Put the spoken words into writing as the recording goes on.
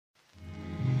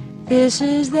This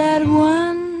is that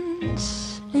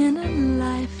once in a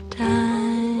lifetime.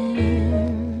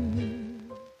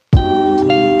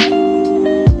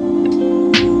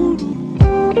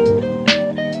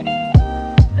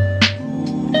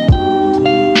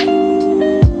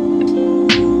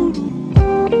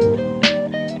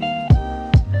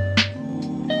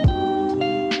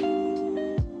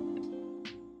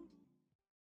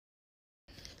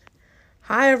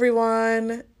 Hi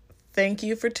everyone, thank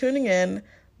you for tuning in.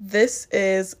 This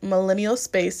is Millennial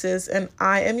Spaces and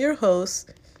I am your host,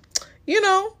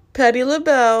 Petty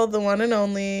LaBelle, the one and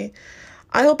only.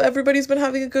 I hope everybody's been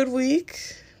having a good week.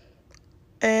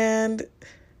 And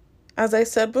as I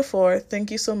said before, thank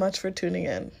you so much for tuning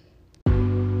in.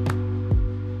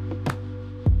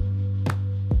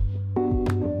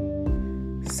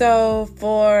 So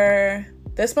for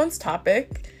this month's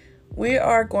topic, we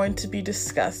are going to be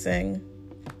discussing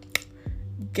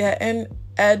getting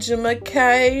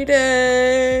edumacated.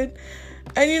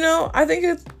 And I think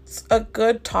it's a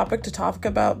good topic to talk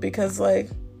about because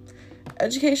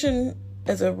education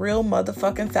is a real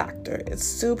motherfucking factor. It's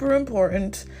super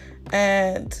important,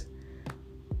 and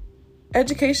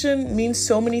education means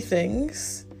so many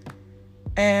things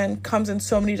and comes in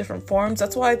so many different forms.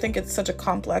 That's why I think it's such a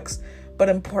complex but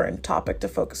important topic to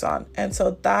focus on. And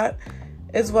so that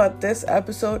is what this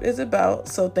episode is about.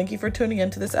 So thank you for tuning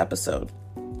into this episode.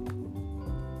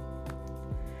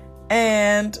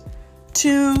 And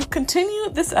to continue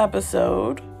this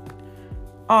episode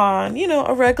on,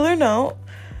 a regular note,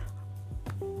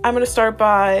 I'm going to start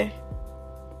by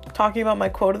talking about my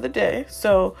quote of the day.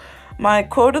 So my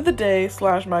quote of the day /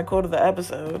 my quote of the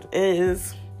episode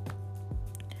is,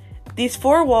 "These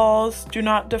four walls do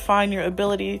not define your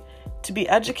ability to be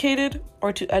educated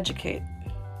or to educate."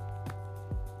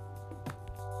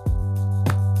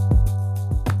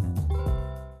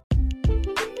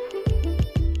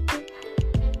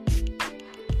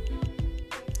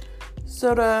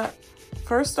 So to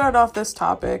first start off this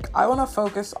topic, I want to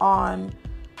focus on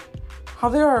how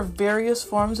there are various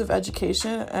forms of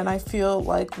education, and I feel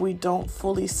like we don't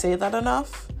fully say that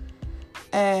enough.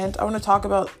 And I want to talk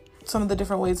about some of the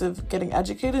different ways of getting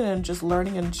educated and just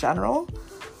learning in general.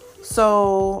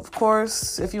 So, of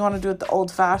course, if you want to do it the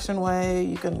old-fashioned way,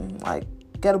 you can,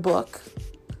 get a book.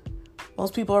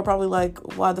 Most people are probably like,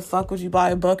 why the fuck would you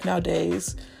buy a book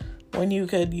nowadays when you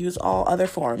could use all other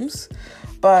forms?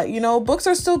 But, books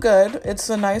are still good.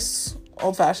 It's a nice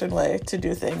old-fashioned way to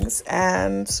do things.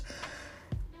 And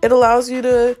it allows you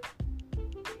to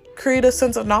create a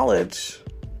sense of knowledge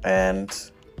and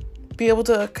be able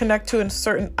to connect to a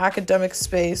certain academic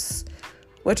space,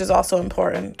 which is also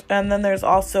important. And then there's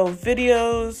also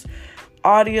videos,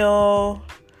 audio,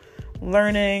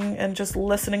 learning, and just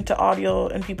listening to audio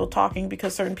and people talking,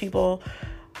 because certain people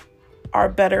are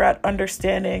better at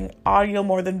understanding audio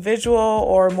more than visual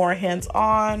or more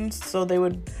hands-on, so they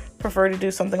would prefer to do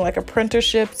something like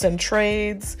apprenticeships and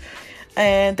trades.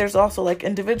 And there's also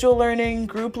individual learning,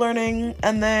 group learning,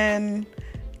 and then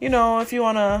if you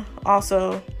want to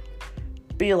also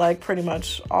be pretty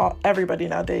much everybody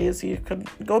nowadays, you could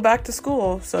go back to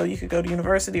school. So you could go to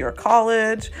university or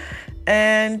college.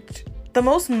 And the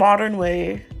most modern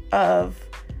way of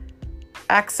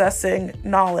accessing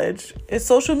knowledge is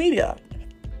social media.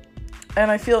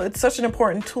 And I feel it's such an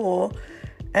important tool.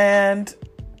 And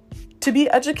to be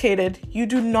educated, you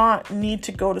do not need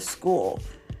to go to school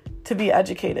to be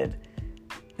educated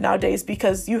nowadays,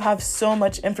 because you have so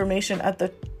much information at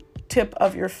the tip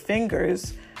of your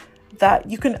fingers that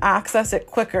you can access it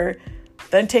quicker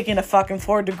than taking a fucking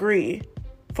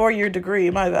 4-year degree,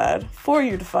 my bad.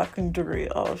 4-year fucking degree.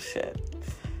 Oh shit.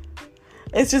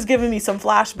 It's just giving me some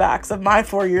flashbacks of my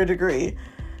 4-year degree.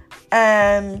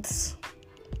 And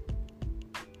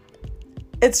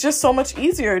it's just so much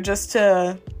easier just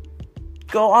to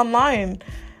go online.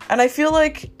 And I feel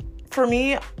like, for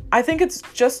me, I think it's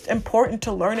just important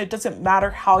to learn. It doesn't matter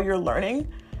how you're learning,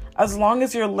 as long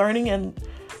as you're learning and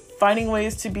finding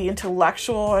ways to be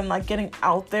intellectual and getting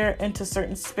out there into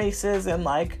certain spaces and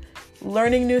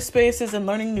learning new spaces and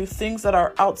learning new things that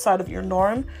are outside of your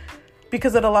norm,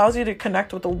 because it allows you to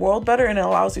connect with the world better, and it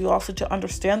allows you also to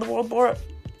understand the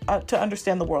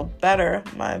world better.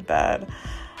 My bad.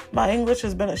 My English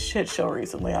has been a shit show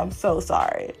recently. I'm so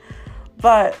sorry.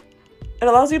 But it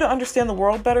allows you to understand the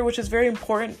world better, which is very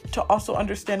important to also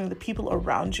understanding the people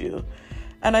around you.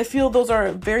 And I feel those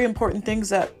are very important things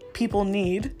that people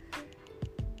need.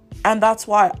 And that's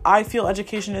why I feel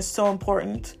education is so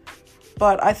important.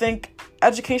 But I think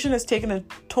education has taken a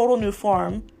total new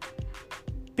form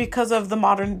because of the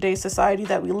modern day society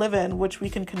that we live in, which we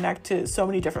can connect to so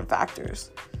many different factors.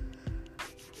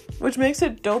 Which makes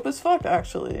it dope as fuck,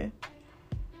 actually.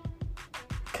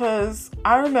 because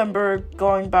I remember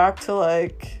going back to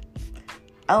like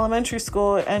elementary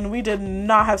school and we did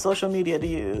not have social media to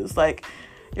use. Like,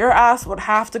 your ass would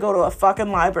have to go to a fucking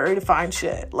library to find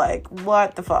shit. Like,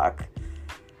 what the fuck?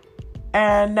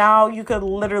 And now you could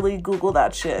literally Google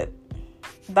that shit.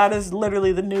 That is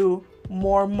literally the new,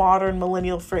 more modern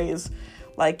millennial phrase.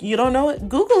 Like, you don't know it?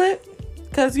 Google it.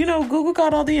 Because, you know, Google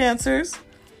got all the answers.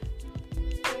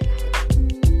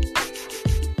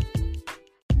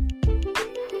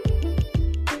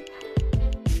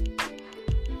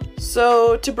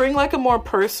 So, to bring like a more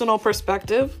personal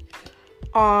perspective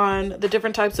on the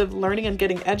different types of learning and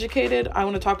getting educated, I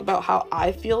want to talk about how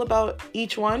I feel about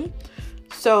each one.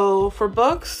 So for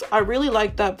books, I really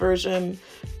like that version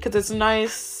because it's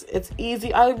nice, it's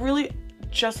easy. I really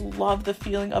just love the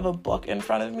feeling of a book in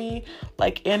front of me,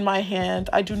 like in my hand.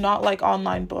 I do not like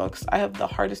online books. I have the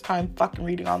hardest time fucking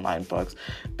reading online books.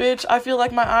 Bitch, I feel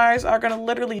like my eyes are gonna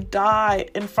literally die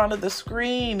in front of the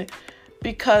screen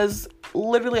because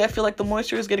literally I feel like the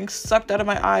moisture is getting sucked out of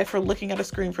my eye for looking at a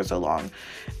screen for so long.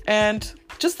 And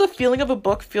just the feeling of a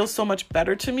book feels so much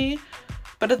better to me.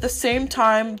 But at the same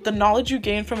time, the knowledge you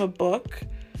gain from a book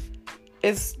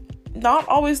is not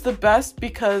always the best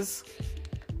because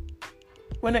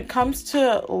when it comes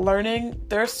to learning,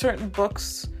 there are certain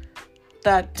books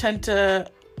that tend to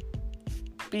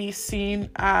be seen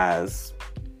as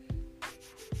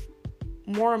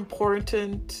more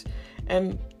important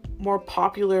and more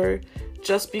popular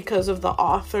just because of the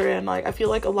author. And like, I feel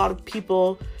like a lot of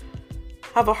people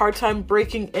have a hard time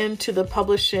breaking into the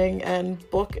publishing and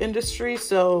book industry.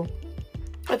 So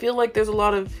I feel like there's a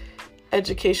lot of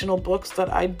educational books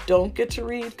that I don't get to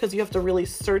read because you have to really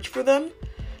search for them.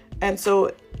 And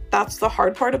so that's the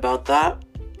hard part about that.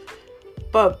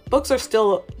 But books are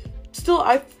still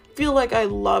I feel like I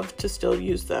love to still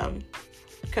use them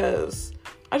because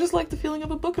I just like the feeling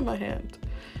of a book in my hand.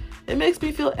 It makes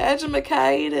me feel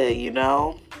educated, you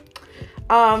know?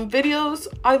 Videos,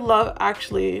 I love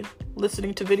actually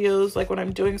listening to videos like when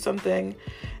I'm doing something.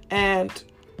 And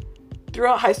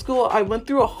throughout high school, I went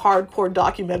through a hardcore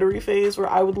documentary phase where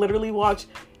I would literally watch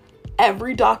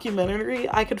every documentary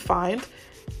I could find.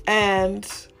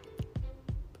 And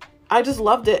I just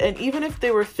loved it. And even if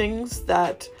they were things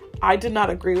that I did not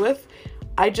agree with,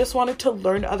 I just wanted to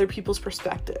learn other people's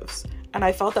perspectives. And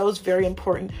I felt that was very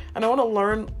important. And I want to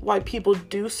learn why people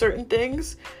do certain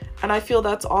things. And I feel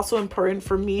that's also important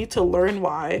for me to learn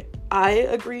why I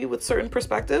agree with certain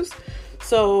perspectives.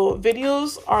 So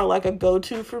videos are like a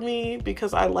go-to for me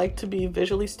because I like to be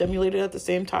visually stimulated at the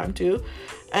same time too.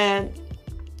 And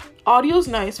audio is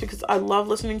nice because I love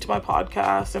listening to my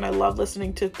podcast and I love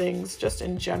listening to things just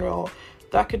in general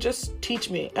that could just teach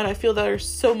me. And I feel there's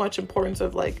so much importance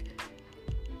of like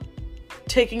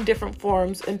taking different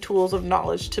forms and tools of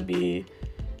knowledge to be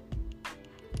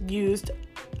used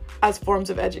as forms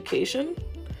of education.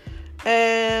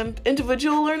 And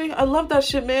individual learning, I love that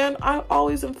shit, man. I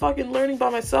always am fucking learning by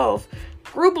myself.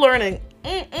 Group learning,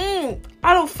 I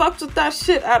don't fuck with that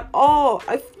shit at all.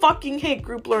 I fucking hate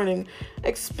group learning,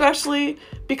 especially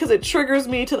because it triggers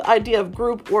me to the idea of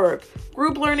group work.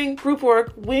 Group learning, group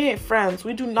work, we ain't friends.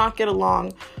 We do not get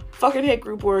along. Fucking hate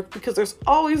group work because there's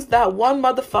always that one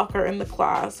motherfucker in the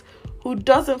class who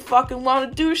doesn't fucking want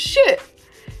to do shit.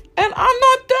 And I'm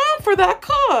not down for that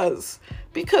cause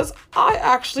because I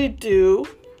actually do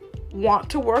want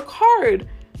to work hard.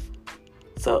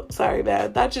 So, sorry,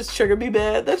 man. That just triggered me,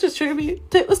 man. That just triggered me.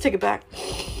 Let's take it back.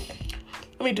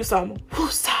 Let me do some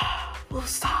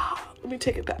woosah. Let me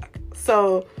take it back.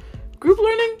 So, group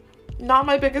learning, not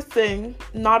my biggest thing.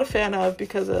 Not a fan of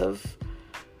because of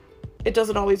it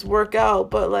doesn't always work out.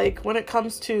 But, like, when it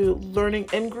comes to learning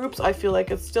in groups, I feel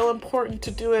like it's still important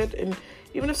to do it. And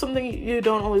even if something you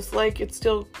don't always like, it's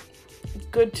still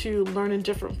good to learn in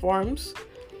different forms.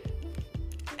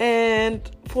 And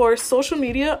for social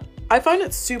media, I find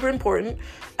it super important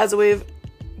as a way of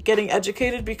getting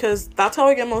educated because that's how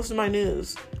I get most of my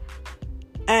news.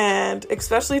 And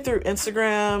especially through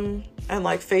Instagram and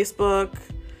like Facebook,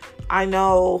 I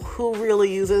know who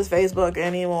really uses Facebook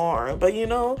anymore. But you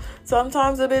know,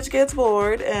 sometimes a bitch gets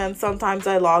bored and sometimes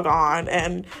I log on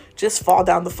and just fall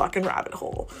down the fucking rabbit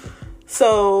hole.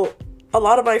 So a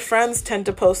lot of my friends tend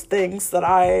to post things that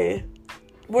I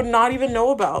would not even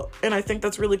know about. And I think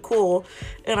that's really cool.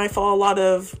 And I follow a lot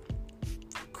of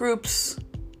groups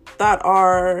that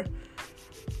are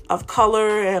of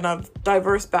color and of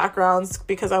diverse backgrounds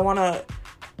because I want to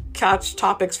catch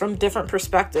topics from different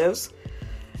perspectives.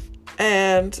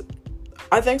 And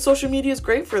I think social media is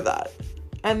great for that.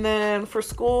 And then for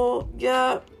school,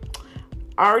 yeah,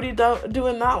 I already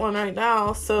doing that one right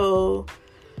now. So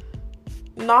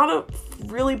not a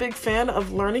really big fan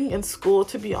of learning in school,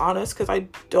 to be honest, because I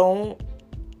don't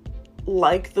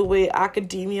like the way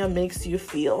academia makes you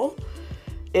feel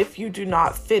if you do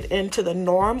not fit into the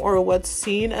norm or what's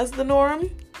seen as the norm.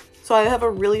 So I have a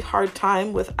really hard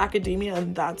time with academia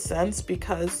in that sense,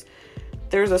 because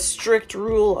there's a strict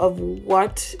rule of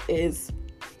what is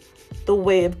the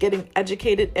way of getting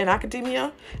educated in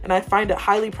academia, and I find it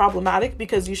highly problematic,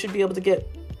 because you should be able to get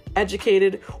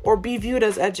educated or be viewed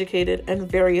as educated in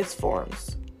various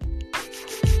forms.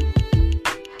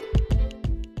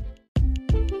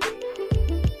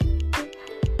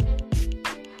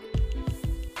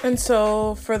 And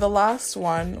so for the last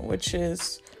one, which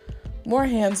is more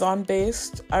hands-on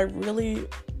based, I really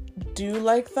do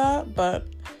like that, but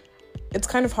it's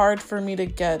kind of hard for me to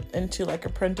get into like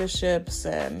apprenticeships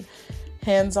and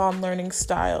hands-on learning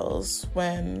styles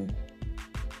when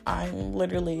I'm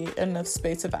literally in a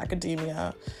space of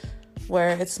academia where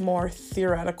it's more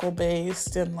theoretical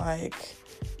based and like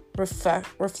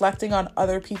reflecting on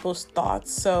other people's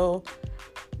thoughts. So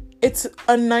it's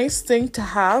a nice thing to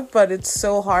have, but it's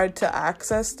so hard to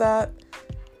access that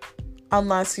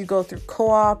unless you go through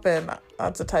co-op, and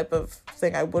that's the type of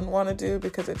thing I wouldn't want to do,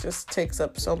 because it just takes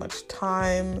up so much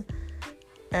time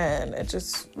and it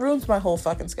just ruins my whole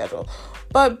fucking schedule.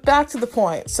 But back to the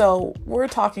point. So we're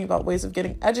talking about ways of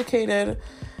getting educated,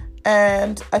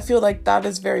 and I feel like that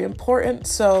is very important.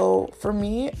 So for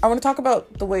me, I want to talk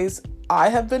about the ways I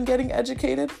have been getting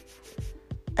educated.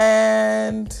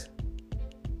 And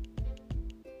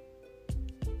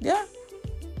yeah.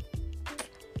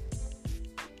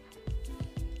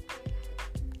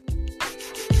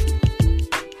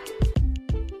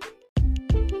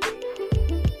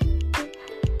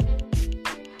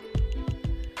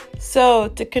 So,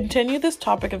 to continue this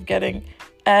topic of getting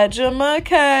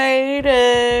edumacated,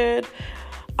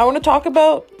 I want to talk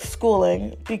about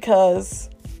schooling, because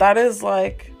that is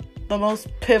like the most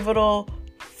pivotal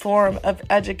form of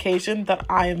education that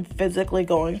I am physically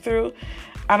going through.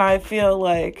 And I feel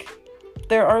like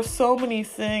there are so many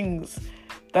things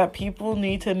that people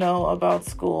need to know about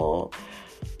school.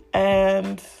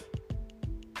 And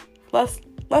let's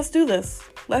do this.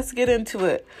 Let's get into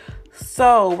it.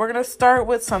 So we're going to start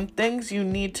with some things you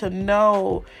need to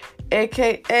know,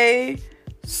 aka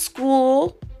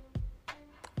School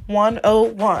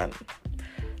 101.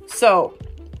 So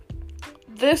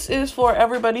this is for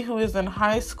everybody who is in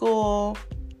high school,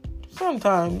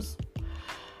 sometimes,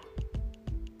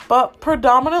 but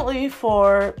predominantly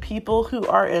for people who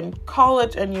are in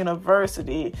college and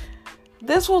university.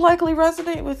 This will likely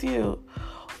resonate with you.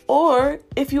 Or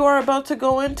if you are about to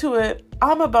go into it,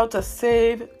 I'm about to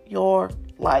save your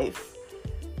life.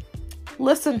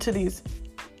 Listen to these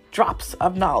drops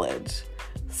of knowledge.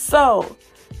 So,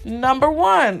 number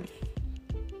one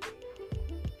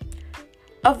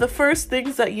of the first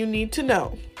things that you need to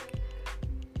know.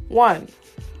 1,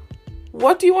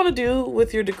 what do you want to do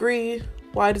with your degree?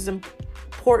 Why it is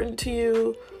important to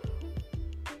you?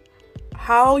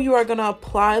 How you are going to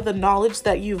apply the knowledge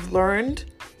that you've learned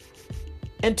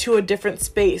into a different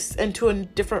space, into a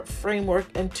different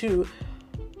framework, into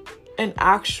an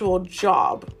actual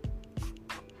job.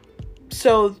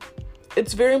 So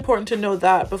it's very important to know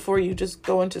that before you just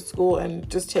go into school and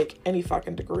just take any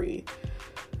fucking degree.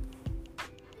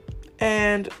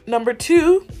 And number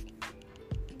 2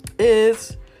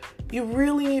 is you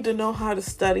really need to know how to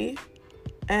study.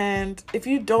 And if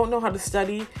you don't know how to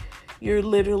study, you're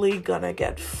literally gonna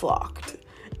get fucked.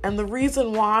 And the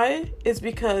reason why is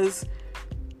because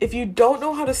if you don't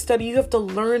know how to study, you have to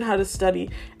learn how to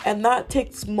study. And that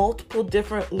takes multiple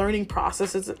different learning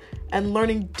processes and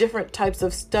learning different types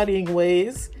of studying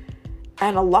ways.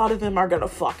 And a lot of them are gonna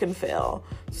fucking fail.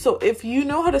 So if you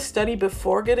know how to study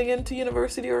before getting into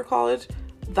university or college,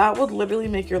 that would literally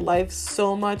make your life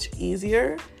so much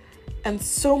easier and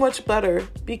so much better,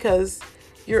 because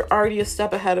you're already a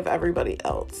step ahead of everybody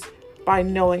else by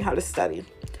knowing how to study.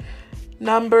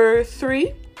 Number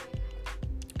 3,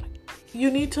 you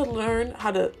need to learn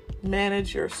how to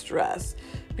manage your stress,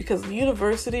 because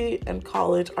university and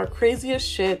college are crazy as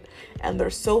shit and they're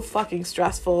so fucking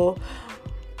stressful.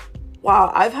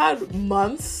 Wow, I've had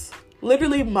months,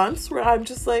 literally months, where I'm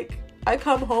just like, I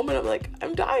come home and I'm like,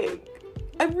 I'm dying.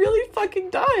 I'm really fucking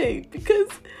dying, because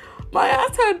my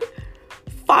ass had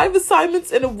 5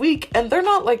 assignments in a week, and they're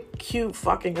not like cute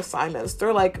fucking assignments.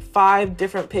 They're like 5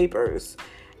 different papers,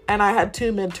 and I had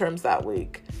 2 midterms that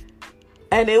week.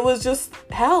 And it was just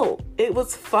hell. It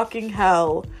was fucking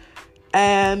hell.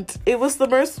 And it was the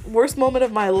worst moment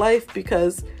of my life,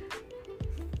 because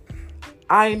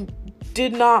I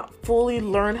did not fully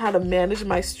learn how to manage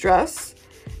my stress.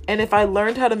 And if I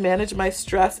learned how to manage my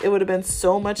stress, it would have been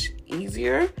so much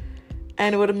easier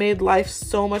and it would have made life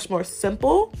so much more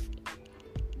simple.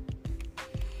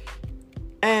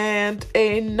 And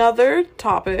another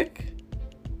topic,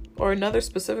 or another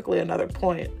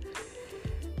point,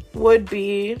 would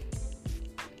be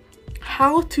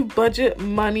how to budget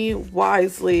money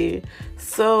wisely.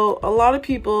 So a lot of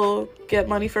people get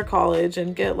money for college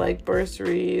and get like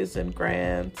bursaries and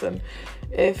grants, and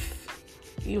if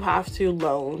you have to,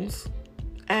 loans,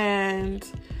 and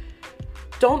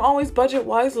don't always budget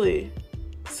wisely.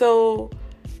 So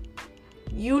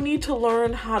you need to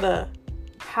learn how to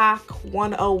hack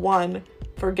 101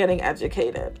 for getting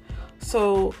educated.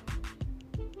 So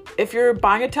if you're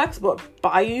buying a textbook,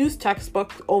 buy a used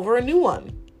textbook over a new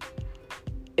one.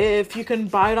 If you can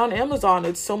buy it on Amazon,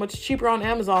 it's so much cheaper on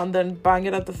Amazon than buying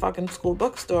it at the fucking school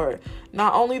bookstore.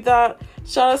 Not only that,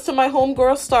 shout outs to my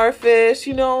homegirl Starfish.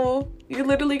 You know, you're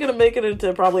literally gonna make it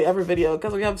into probably every video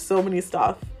because we have so many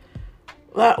stuff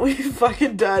that we've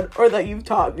fucking done or that you've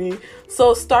taught me.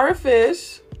 So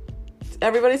Starfish,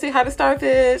 everybody say hi to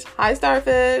Starfish. Hi,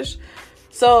 Starfish.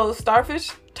 So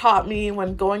Starfish taught me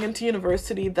when going into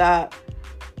university that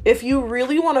if you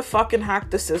really want to fucking hack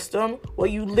the system,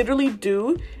 what you literally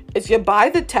do is you buy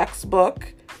the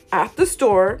textbook at the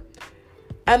store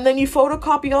and then you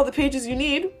photocopy all the pages you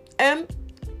need and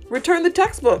return the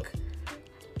textbook.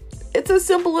 It's as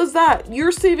simple as that.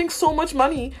 You're saving so much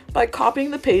money by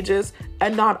copying the pages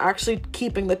and not actually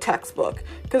keeping the textbook.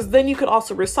 Because then you could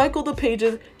also recycle the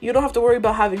pages. You don't have to worry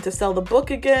about having to sell the book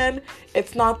again.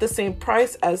 It's not the same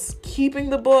price as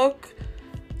keeping the book.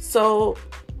 So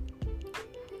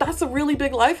that's a really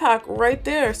big life hack right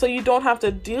there. So you don't have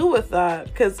to deal with that,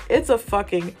 because it's a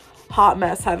fucking hot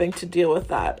mess having to deal with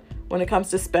that when it comes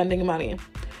to spending money.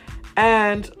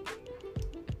 And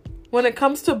when it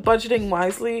comes to budgeting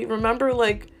wisely, remember,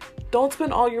 like, don't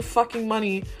spend all your fucking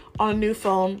money on a new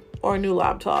phone or a new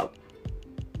laptop,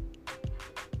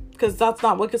 because that's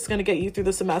not what's going to get you through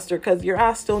the semester, because your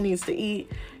ass still needs to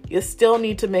eat. You still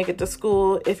need to make it to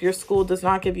school if your school does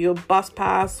not give you a bus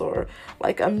pass or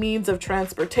like a means of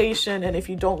transportation, and if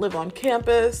you don't live on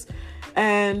campus.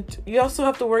 And you also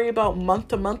have to worry about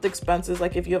month-to-month expenses,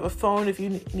 like if you have a phone, if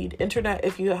you need internet,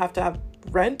 if you have to have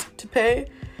rent to pay,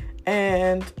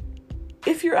 and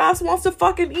if your ass wants to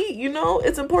fucking eat, you know,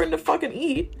 it's important to fucking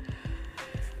eat.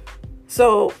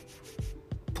 So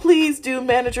please do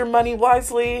manage your money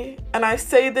wisely. And I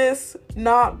say this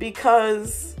not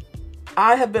because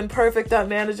I have been perfect at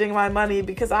managing my money,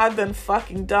 because I've been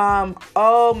fucking dumb.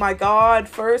 Oh my God.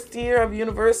 First year of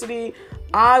university,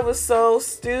 I was so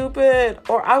stupid.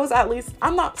 Or I was, at least,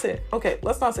 let's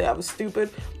not say I was stupid,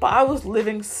 but I was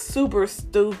living super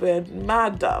stupid,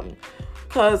 mad dumb.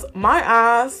 Because my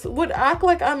ass would act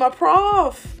like I'm a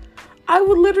prof. I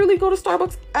would literally go to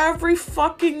Starbucks every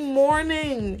fucking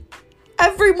morning.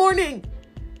 Every morning.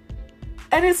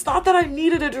 And it's not that I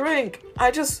needed a drink.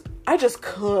 I just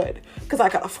could, because I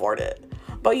could afford it.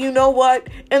 But you know what?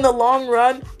 In the long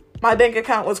run, my bank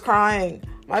account was crying.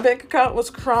 My bank account was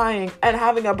crying and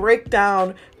having a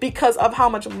breakdown because of how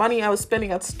much money I was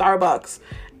spending at Starbucks.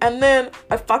 And then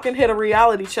I fucking hit a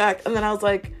reality check. And then I was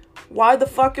like, why the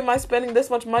fuck am I spending this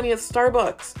much money at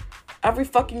Starbucks every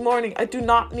fucking morning? I do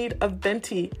not need a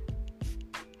venti.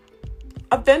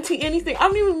 A venti anything. I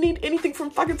don't even need anything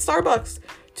from fucking Starbucks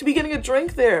to be getting a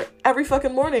drink there every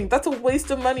fucking morning. That's a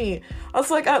waste of money.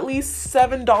 That's like at least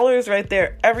 $7 right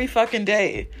there every fucking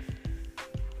day.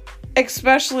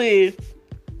 Especially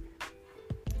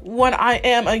when I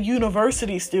am a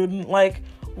university student. Like,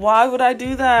 why would I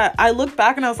do that? I look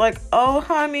back and I was like, oh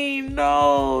honey,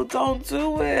 no, don't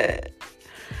do it.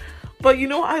 But you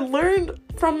know, I learned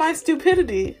from my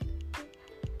stupidity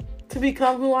to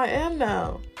become who I am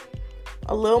now.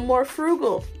 A little more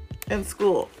frugal in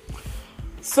school.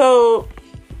 So,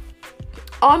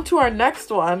 on to our next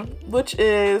one, which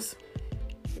is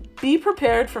be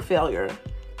prepared for failure.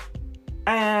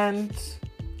 And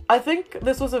I think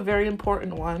this was a very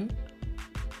important one,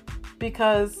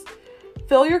 because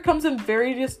failure comes in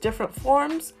various different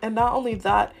forms. And not only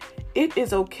that, it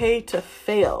is okay to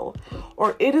fail,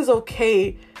 or it is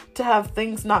okay to have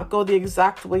things not go the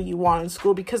exact way you want in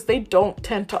school, because they don't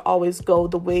tend to always go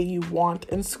the way you want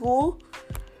in school.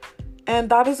 And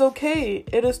that is okay.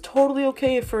 It is totally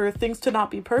okay for things to not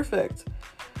be perfect.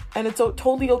 And it's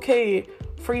totally okay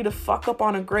for you to fuck up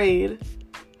on a grade,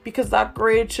 because that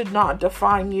grade should not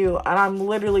define you. And I'm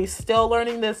literally still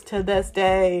learning this to this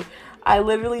day. I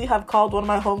literally have called one of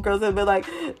my homegirls and been like,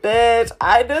 bitch,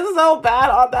 I did so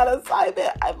bad on that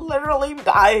assignment. I'm literally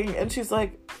dying. And she's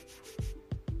like,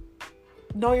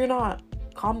 no, you're not.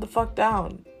 Calm the fuck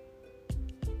down.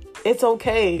 it's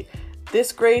okay.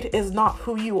 This grade is not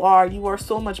who you are. You are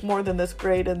so much more than this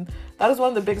grade. And that is one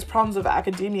of the biggest problems of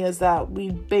academia, is that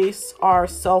we base our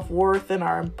self-worth and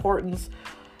our importance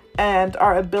and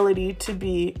our ability to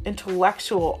be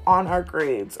intellectual on our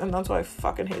grades. And that's why I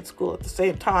fucking hate school at the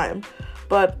same time.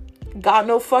 But got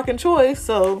no fucking choice,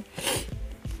 so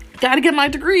gotta get my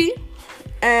degree.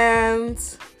 And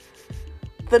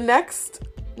the next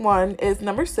one is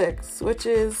number 6, which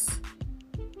is,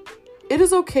 it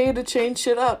is okay to change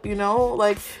shit up, you know?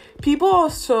 Like, people are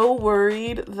so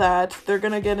worried that they're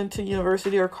gonna get into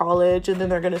university or college and then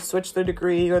they're gonna switch their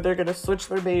degree, or they're gonna switch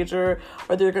their major,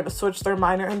 or they're gonna switch their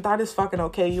minor, and that is fucking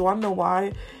okay. You wanna know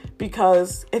why?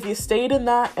 Because if you stayed in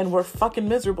that and were fucking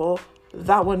miserable,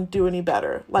 that wouldn't do any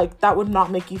better. Like, that would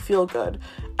not make you feel good.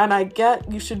 And I get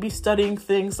you should be studying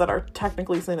things that are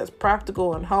technically seen as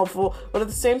practical and helpful, but at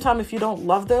the same time, if you don't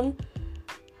love them,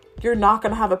 you're not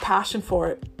gonna have a passion for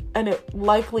it. And it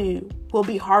likely will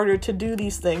be harder to do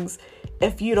these things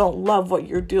if you don't love what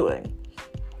you're doing.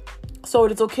 So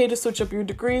it is okay to switch up your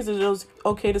degrees. It is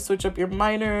okay to switch up your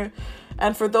minor.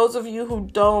 And for those of you who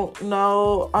don't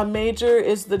know, a major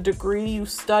is the degree you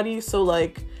study. So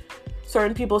like,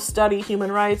 certain people study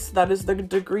human rights. That is the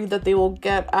degree that they will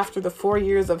get after the 4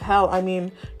 years of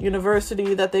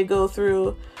university that they go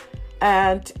through.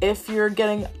 And if you're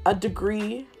getting a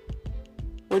degree,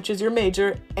 which is your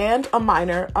major, and a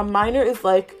minor is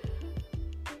like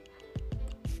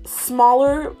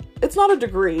smaller. It's not a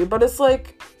degree, but it's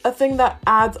like a thing that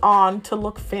adds on to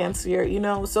look fancier, you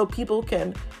know? So people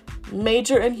can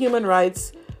major in human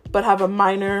rights, but have a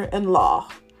minor in law.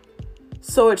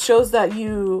 So it shows that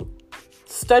you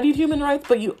studied human rights,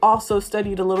 but you also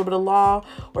studied a little bit of law,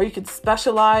 or you could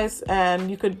specialize and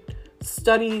you could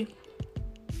study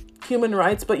human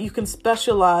rights, but you can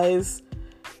specialize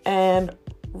and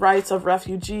rights of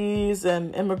refugees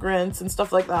and immigrants and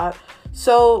stuff like that.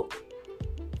 So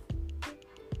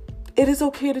it is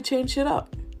okay to change shit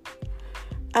up.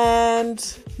 And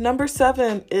number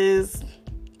 7 is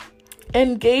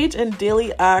engage in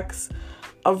daily acts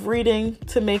of reading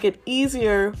to make it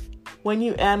easier when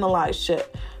you analyze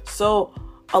shit. So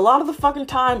a lot of the fucking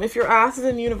time, if your ass is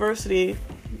in university,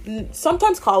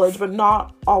 sometimes college, but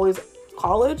not always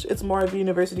college, it's more of a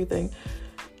university thing,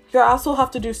 your ass will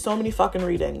have to do so many fucking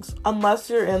readings, unless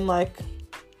you're in like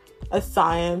a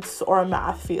science or a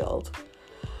math field,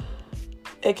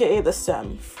 aka the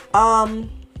STEM.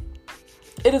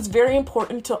 It is very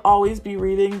important to always be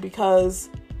reading, because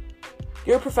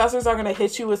your professors are going to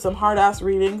hit you with some hard ass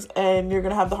readings and you're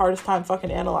going to have the hardest time fucking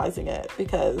analyzing it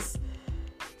because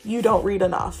you don't read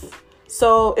enough.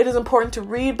 So it is important to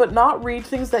read, but not read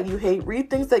things that you hate. Read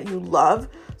things that you love,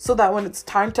 so that when it's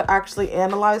time to actually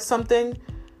analyze something,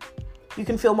 you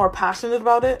can feel more passionate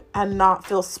about it and not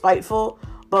feel spiteful.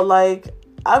 But like,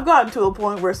 I've gotten to a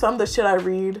point where some of the shit I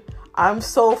read, I'm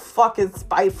so fucking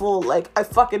spiteful. Like, I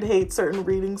fucking hate certain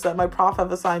readings that my prof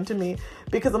have assigned to me,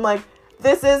 because I'm like,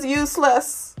 this is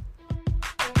useless.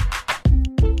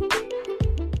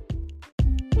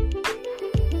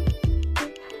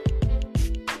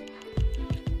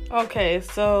 Okay,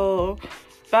 so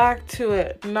back to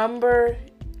it. Number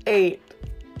 8,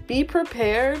 be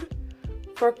prepared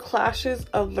for clashes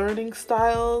of learning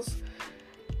styles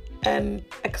and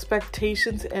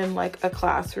expectations in like a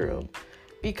classroom,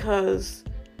 because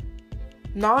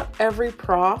not every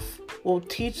prof will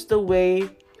teach the way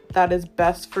that is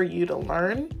best for you to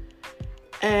learn,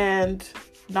 and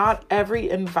not every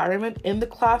environment in the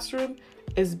classroom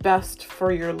is best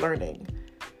for your learning.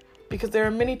 Because there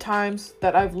are many times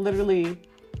that I've literally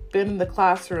been in the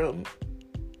classroom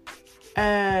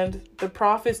and the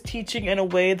prof is teaching in a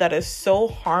way that is so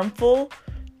harmful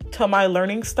to my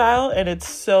learning style, and it's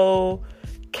so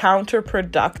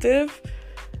counterproductive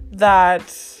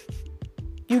that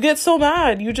you get so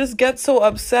mad. You just get so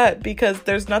upset because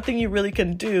there's nothing you really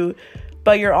can do,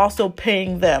 but you're also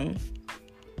paying them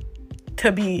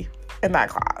to be in that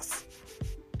class.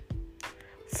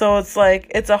 So it's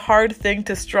like, it's a hard thing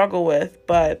to struggle with,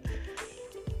 but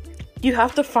you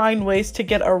have to find ways to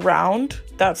get around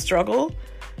that struggle,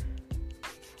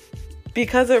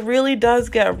 because it really does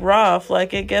get rough.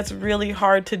 Like, it gets really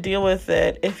hard to deal with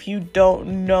it if you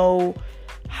don't know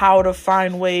how to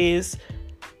find ways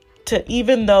to,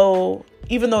 even though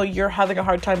you're having a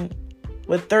hard time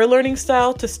with their learning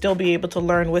style, to still be able to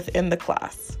learn within the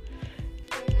class.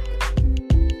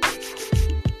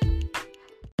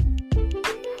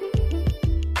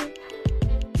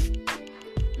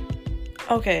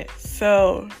 Okay,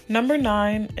 so number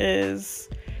 9 is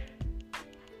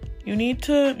you need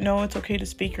to know it's okay to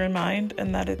speak your mind,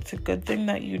 and that it's a good thing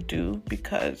that you do,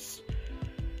 because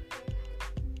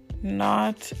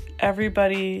not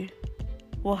everybody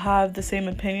will have the same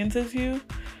opinions as you,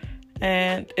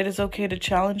 and it is okay to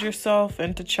challenge yourself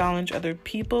and to challenge other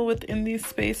people within these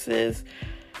spaces.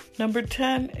 Number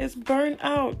 10 is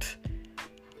burnout.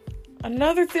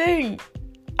 Another thing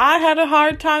I had a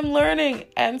hard time learning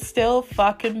and still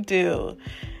fucking do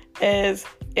is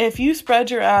if you spread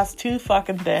your ass too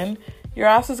fucking thin, your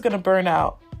ass is gonna burn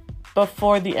out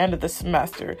before the end of the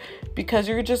semester, because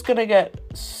you're just gonna get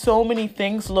so many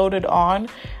things loaded on.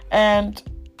 And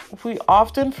we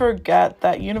often forget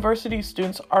that university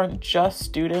students aren't just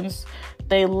students.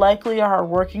 They likely are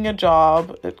working a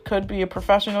job. It could be a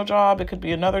professional job, it could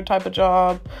be another type of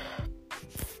job.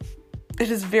 It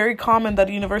is very common that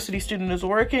a university student is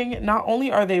working. Not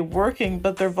only are they working,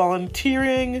 but they're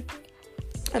volunteering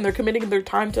and they're committing their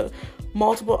time to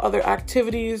multiple other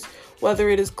activities, whether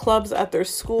it is clubs at their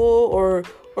school or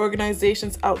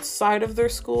organizations outside of their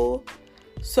school.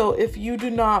 So if you do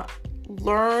not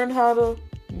learn how to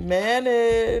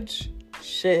manage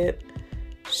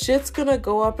shit's gonna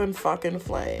go up in fucking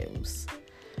flames.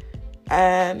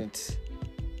 And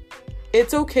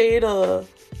it's okay to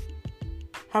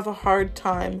have a hard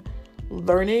time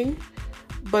learning,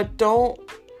 but don't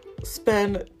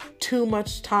spend too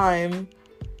much time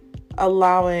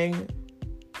allowing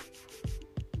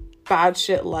bad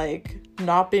shit like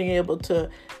not being able to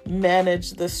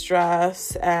manage the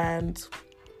stress and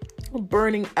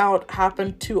burning out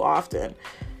happen too often.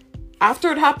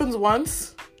 After it happens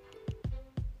once,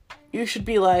 you should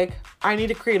be like, I need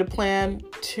to create a plan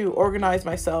to organize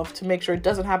myself to make sure it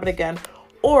doesn't happen again.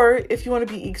 Or if you want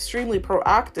to be extremely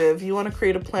proactive, you want to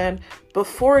create a plan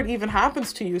before it even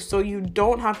happens to you, so you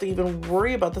don't have to even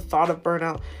worry about the thought of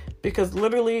burnout, because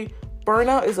literally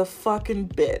burnout is a fucking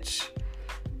bitch.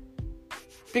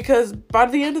 Because by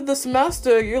the end of the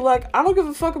semester, you're like, I don't give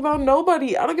a fuck about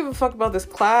nobody. I don't give a fuck about this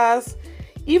class.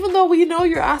 Even though we know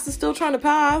your ass is still trying to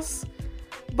pass,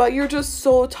 but you're just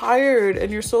so tired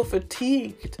and you're so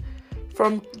fatigued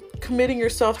from committing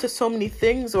yourself to so many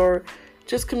things, or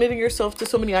just committing yourself to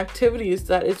so many activities,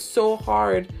 that it's so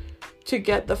hard to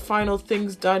get the final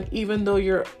things done, even though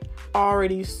you're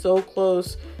already so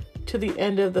close to the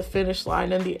end of the finish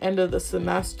line and the end of the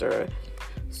semester.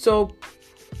 So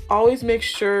always make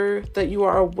sure that you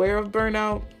are aware of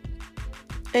burnout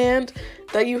and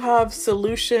that you have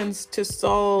solutions to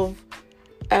solve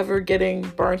ever getting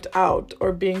burnt out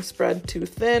or being spread too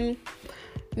thin.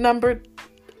 Number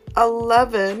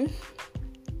 11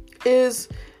 is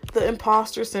the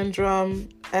imposter syndrome,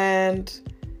 and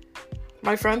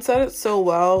my friend said it so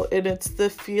well, and it's the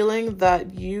feeling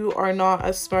that you are not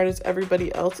as smart as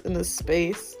everybody else in this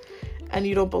space and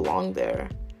you don't belong there.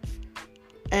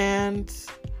 And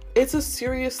it's a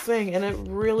serious thing, and it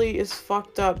really is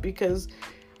fucked up, because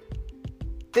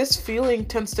this feeling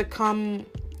tends to come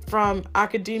from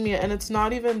academia, and it's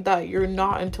not even that you're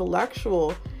not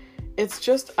intellectual. It's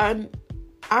just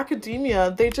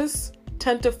academia, they just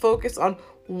tend to focus on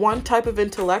one type of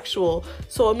intellectual,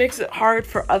 so it makes it hard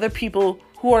for other people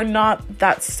who are not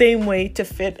that same way to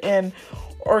fit in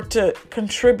or to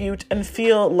contribute and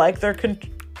feel like their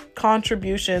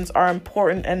contributions are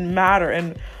important and matter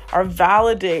and are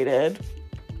validated.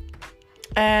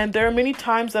 And there are many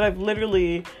times that I've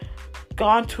literally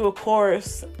gone to a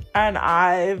course and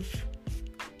I've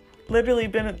literally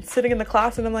been sitting in the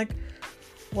class and I'm like,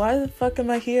 why the fuck am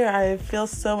I here? I feel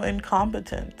so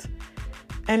incompetent.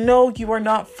 And no, you are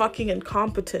not fucking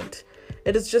incompetent.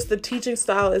 It is just the teaching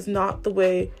style is not the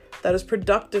way that is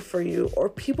productive for you. Or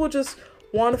people just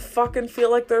want to fucking feel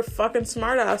like they're fucking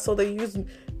smart ass, so they use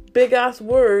big ass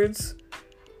words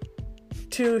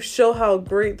to show how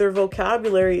great their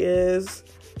vocabulary is.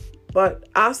 But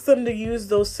ask them to use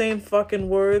those same fucking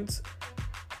words.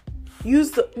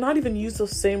 Not even use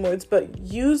those same words, but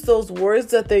use those words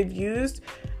that they've used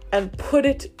and put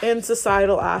it in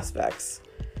societal aspects.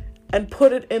 And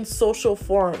put it in social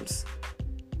forms.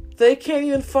 They can't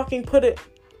even fucking put it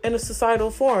in a societal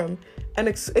form and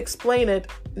explain it,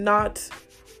 not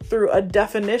through a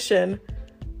definition,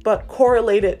 but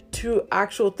correlate it to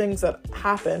actual things that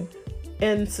happen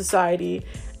in society,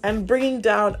 and bringing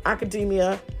down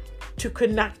academia to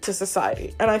connect to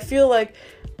society. And I feel like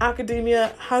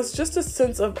academia has just a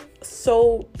sense of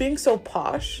being so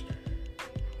posh,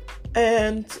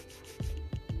 and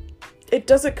it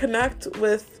doesn't connect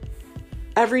with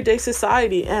everyday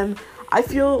society. And I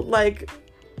feel like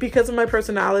because of my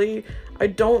personality, I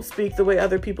don't speak the way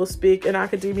other people speak in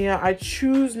academia. I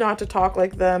choose not to talk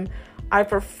like them. I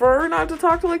prefer not to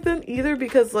talk like them either,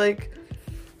 because like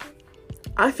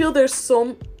I feel there's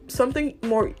something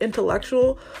more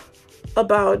intellectual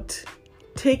about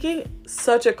taking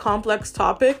such a complex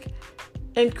topic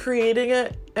and creating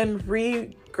it and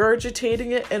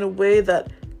regurgitating it in a way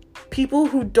that people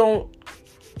who don't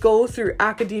go through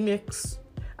academia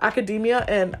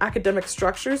and academic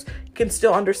structures can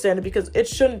still understand it, because it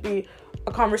shouldn't be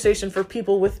a conversation for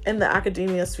people within the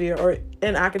academia sphere or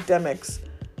in academics.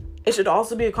 It should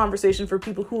also be a conversation for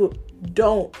people who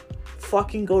don't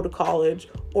fucking go to college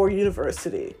or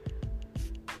university.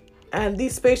 And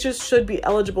these spaces should be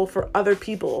eligible for other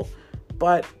people,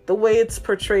 but the way it's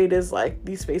portrayed is like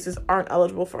these spaces aren't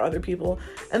eligible for other people.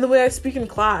 And the way I speak in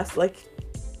class, like,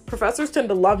 professors tend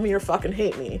to love me or fucking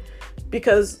hate me,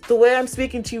 because the way I'm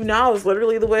speaking to you now is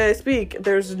literally the way I speak.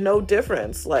 There's no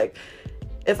difference. Like,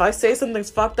 if I say something's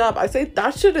fucked up, I say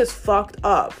that shit is fucked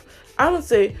up. I don't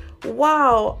say,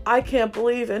 wow, I can't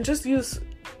believe, and just use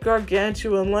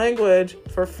gargantuan language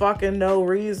for fucking no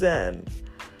reason.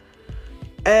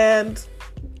 And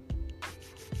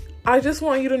I just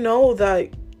want you to know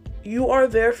that you are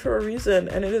there for a reason,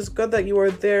 and it is good that you are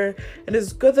there, and it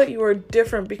is good that you are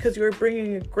different, because you are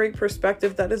bringing a great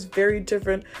perspective that is very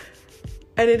different.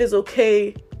 And it is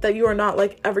okay that you are not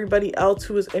like everybody else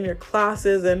who is in your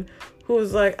classes and who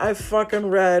is like, I fucking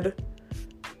read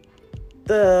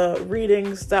the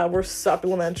readings that were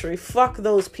supplementary. Fuck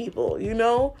those people, you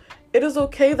know? It is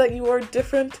okay that you are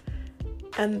different,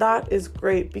 and that is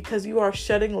great, because you are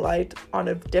shedding light on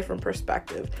a different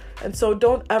perspective. And so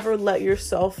don't ever let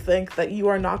yourself think that you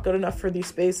are not good enough for these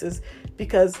spaces,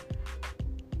 because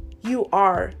you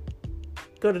are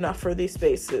good enough for these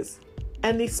spaces.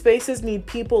 And these spaces need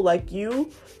people like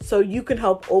you, so you can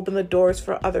help open the doors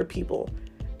for other people.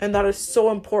 And that is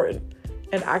so important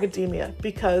in academia,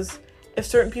 because if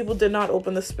certain people did not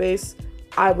open the space,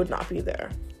 I would not be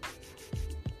there.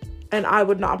 And I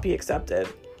would not be accepted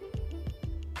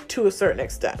to a certain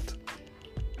extent.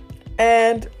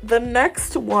 And the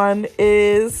next one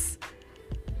is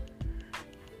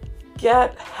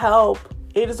get help.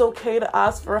 It is okay to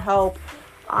ask for help.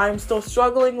 I'm still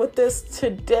struggling with this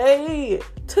today.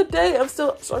 I'm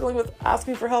still struggling with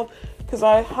asking for help, because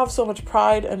I have so much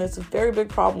pride, and it's a very big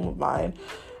problem of mine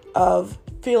of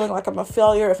feeling like I'm a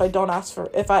failure if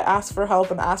I ask for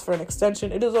help and ask for an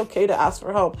extension. It is okay to ask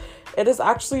for help. It is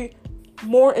actually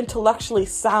more intellectually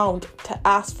sound to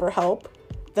ask for help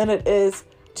than it is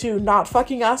to not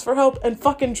fucking ask for help and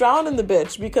fucking drown in the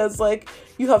bitch, because like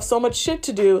you have so much shit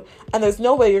to do, and there's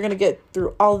no way you're gonna get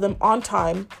through all of them on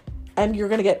time, and you're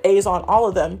gonna get A's on all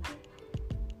of them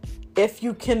if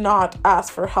you cannot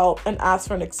ask for help and ask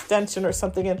for an extension or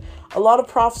something. And a lot of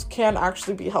profs can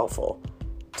actually be helpful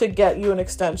to get you an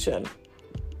extension,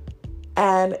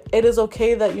 and it is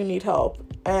okay that you need help.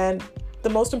 And the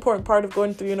most important part of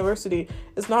going through university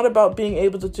is not about being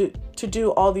able to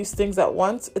do all these things at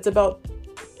once. It's about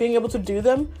being able to do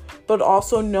them, but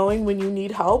also knowing when you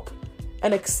need help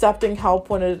and accepting help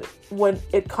when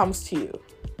it comes to you.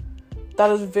 That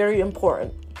is very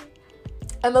important.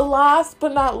 And the last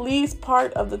but not least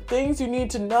part of the things you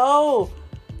need to know,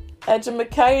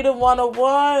 Edumacator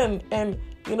 101 in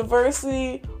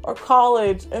university or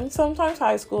college, and sometimes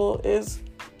high school, is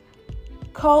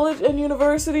college and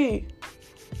university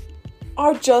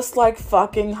are just like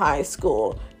fucking high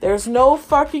school. There's no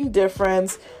fucking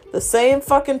difference. The same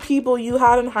fucking people you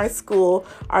had in high school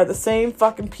are the same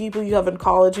fucking people you have in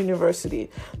college and university.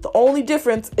 The only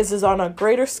difference is on a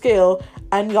greater scale,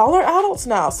 and y'all are adults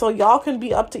now, so y'all can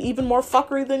be up to even more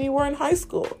fuckery than you were in high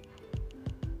school.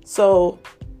 So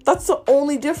that's the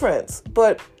only difference.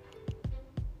 But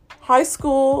high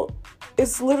school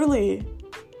is literally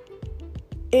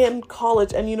in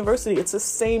college and university. It's the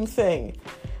same thing.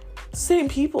 Same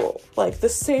people, like the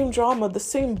same drama, the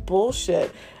same bullshit.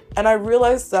 And I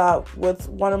realized that with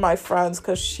one of my friends,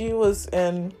 because she was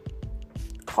in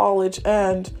college,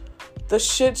 and the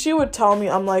shit she would tell me,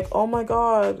 I'm like, oh my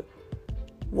God,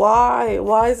 why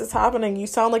is this happening? You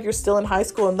sound like you're still in high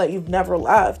school and that you've never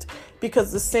left,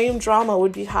 because the same drama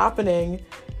would be happening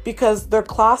because their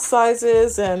class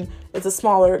sizes and it's a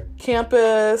smaller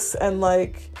campus, and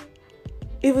like,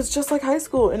 it was just like high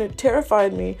school, and it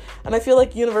terrified me. And I feel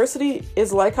like university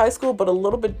is like high school, but a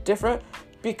little bit different,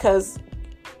 because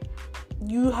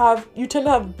you tend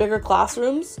to have bigger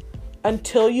classrooms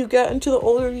until you get into the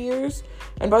older years.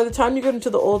 And by the time you get into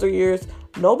the older years,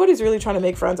 nobody's really trying to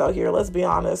make friends out here. Let's be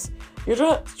honest. You're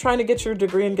just trying to get your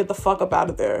degree and get the fuck up out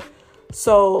of there.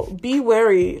 So be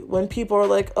wary when people are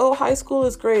like, oh, high school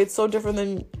is great. It's so different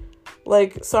than,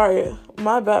 like, sorry,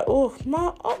 my bad. I'm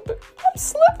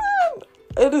slipping.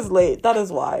 It is late. That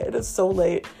is why. It is so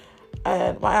late.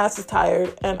 And my ass is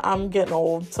tired, and I'm getting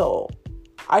old, so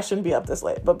I shouldn't be up this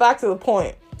late. But back to the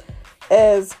point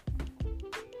is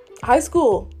high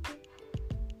school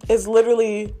is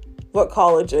literally what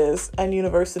college is and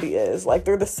university is. Like,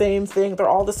 they're the same thing. They're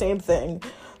all the same thing.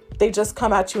 They just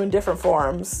come at you in different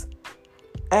forms.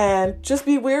 And just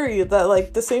be wary that,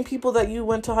 like, the same people that you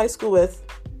went to high school with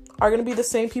are going to be the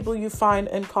same people you find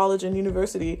in college and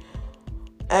university.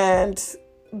 And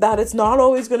that it's not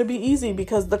always going to be easy,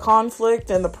 because the conflict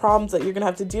and the problems that you're going to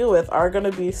have to deal with are going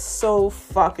to be so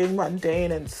fucking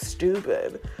mundane and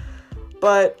stupid.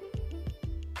 But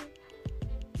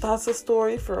that's a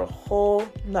story for a whole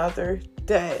nother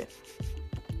day.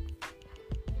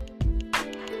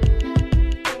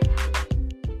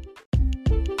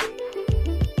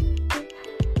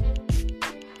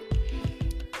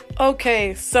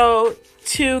 Okay, so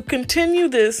to continue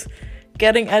this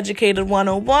Getting Educated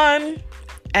 101,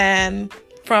 and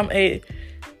from a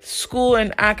school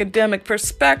and academic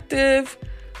perspective,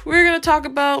 we're going to talk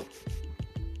about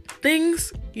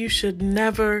things you should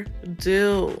never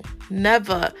do.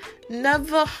 Never,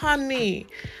 honey.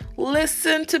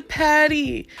 Listen to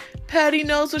Patty. Patty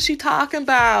knows what she's talking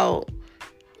about.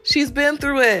 She's been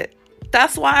through it.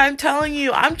 That's why I'm telling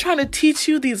you, I'm trying to teach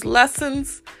you these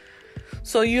lessons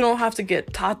so you don't have to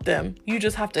get taught them. You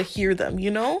just have to hear them,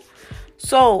 you know?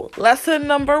 So, lesson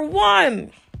number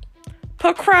 1,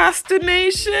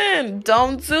 procrastination.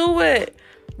 Don't do it.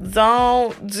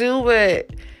 Don't do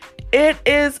it. It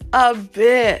is a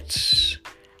bitch.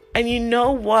 And you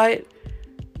know what?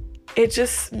 It's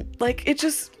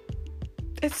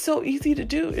so easy to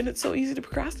do, and it's so easy to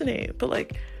procrastinate. But,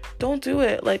 like, don't do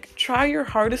it. Like, try your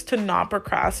hardest to not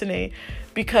procrastinate,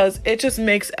 because it just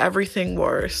makes everything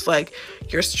worse. Like,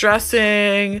 you're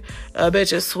stressing, a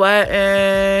bitch is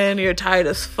sweating, you're tired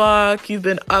as fuck, you've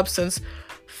been up since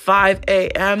 5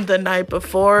 a.m. the night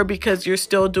before because you're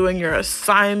still doing your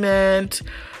assignment,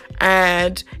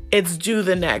 and it's due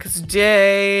the next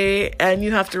day, and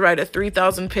you have to write a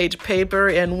 3,000-page paper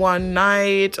in one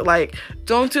night. Like,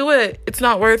 don't do it. It's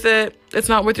not worth it. It's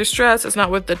not worth your stress. It's not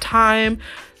worth the time.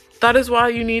 That is why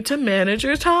you need to manage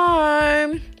your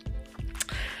time.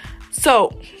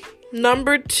 So,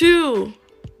 number 2,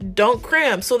 don't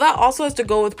cram. So that also has to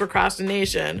go with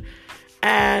procrastination.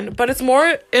 But it's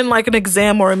more in like an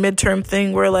exam or a midterm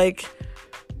thing where, like,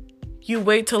 you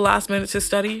wait till last minute to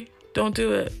study. Don't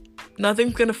do it.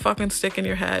 Nothing's gonna fucking stick in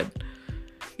your head.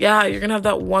 Yeah, you're gonna have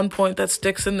that one point that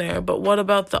sticks in there, but what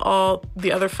about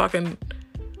the other fucking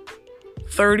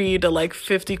 30 to like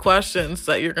 50 questions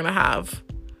that you're gonna have?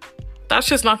 That's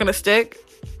just not gonna stick.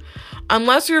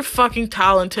 Unless you're fucking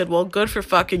talented, well, good for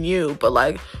fucking you. But,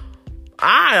 like,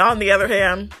 I, on the other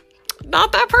hand,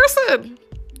 not that person.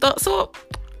 So,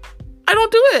 I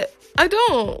don't do it. I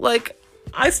don't. Like,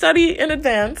 I study in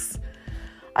advance.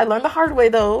 I learned the hard way,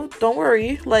 though. Don't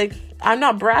worry. Like, I'm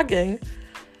not bragging.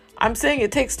 I'm saying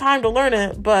it takes time to learn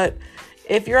it. But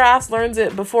if your ass learns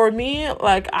it before me,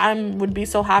 like, would be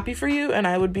so happy for you. And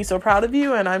I would be so proud of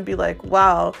you. And I'd be like,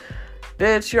 wow,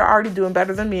 bitch, you're already doing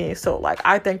better than me. So, like,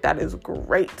 I think that is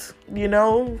great. You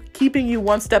know, keeping you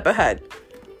one step ahead.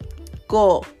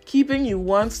 Goal. Keeping you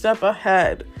one step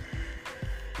ahead.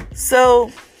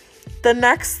 So, the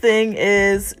next thing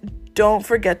is, don't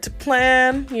forget to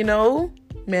plan, you know,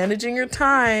 managing your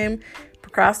time.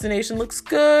 Procrastination looks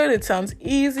good. It sounds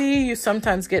easy. You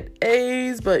sometimes get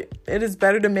A's, but it is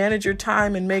better to manage your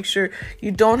time and make sure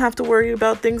you don't have to worry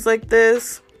about things like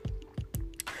this.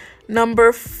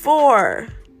 Number 4,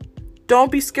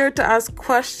 don't be scared to ask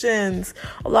questions.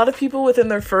 A lot of people within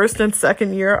their first and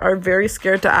second year are very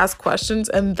scared to ask questions,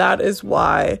 and that is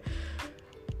why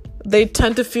they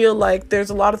tend to feel like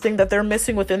there's a lot of things that they're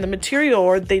missing within the material,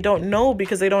 or they don't know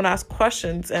because they don't ask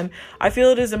questions. And I feel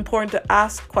it is important to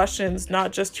ask questions,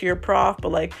 not just to your prof,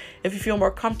 but like if you feel more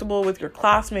comfortable with your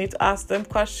classmates, ask them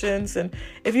questions. And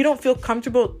if you don't feel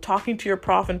comfortable talking to your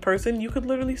prof in person, you could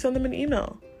literally send them an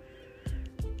email.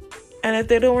 And if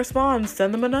they don't respond,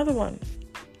 send them another one.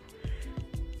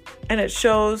 And it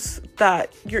shows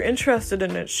that you're interested,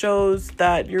 and it shows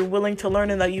that you're willing to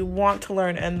learn and that you want to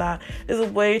learn. And that is a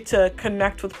way to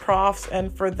connect with profs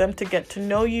and for them to get to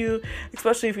know you,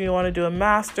 especially if you want to do a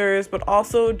master's, but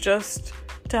also just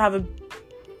to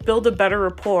build a better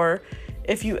rapport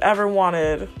if you ever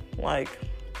wanted, like,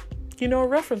 you know, a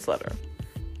reference letter.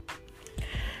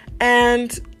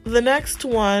 And the next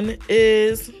one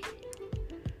is,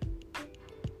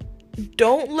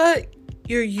 don't let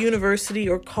your university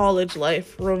or college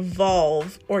life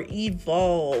revolve or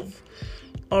evolve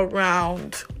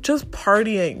around just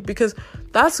partying, because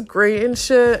that's great and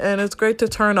shit, and it's great to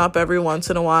turn up every once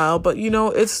in a while, but you know,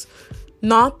 it's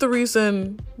not the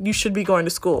reason you should be going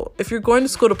to school. If you're going to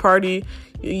school to party,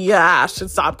 yeah, should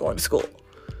stop going to school,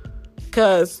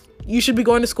 because you should be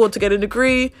going to school to get a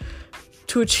degree,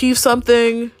 to achieve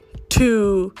something,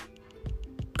 to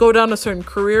go down a certain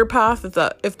career path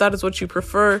if that is what you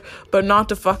prefer, but not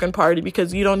to fucking party,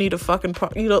 because you don't need a fucking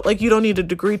you don't need a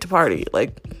degree to party.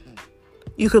 Like,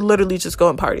 you could literally just go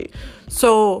and party.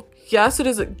 So yes, it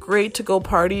is great to go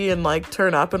party and like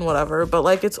turn up and whatever, but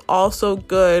like it's also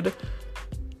good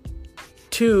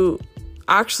to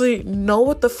actually know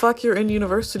what the fuck you're in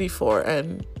university for,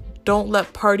 and don't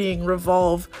let partying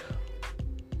revolve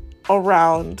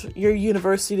around your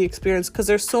university experience, because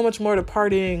there's so much more to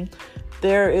partying.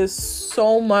 There is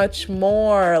so much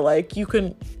more. Like, you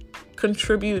can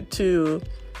contribute to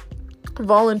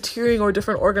volunteering or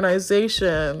different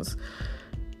organizations.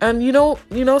 And you know,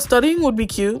 studying would be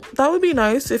cute. That would be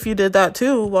nice if you did that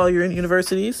too while you're in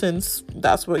university, since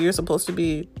that's what you're supposed to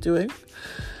be doing.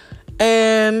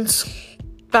 And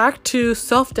back to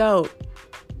self-doubt.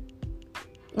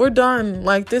 We're done.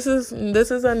 Like, this is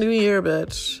a new year,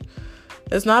 bitch.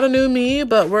 It's not a new me,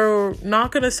 but we're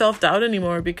not going to self-doubt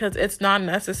anymore, because it's not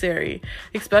necessary,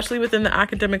 especially within the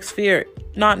academic sphere.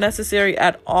 Not necessary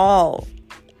at all.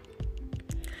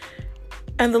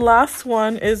 And the last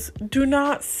one is, do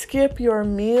not skip your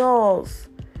meals.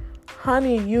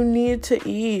 Honey, you need to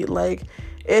eat. Like,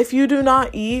 if you do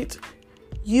not eat,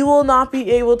 you will not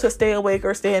be able to stay awake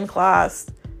or stay in class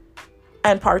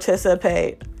and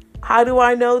participate. How do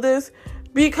I know this?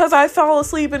 Because I fall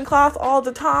asleep in class all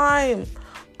the time.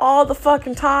 All the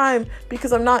fucking time.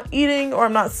 Because I'm not eating, or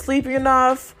I'm not sleeping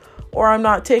enough, or I'm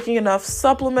not taking enough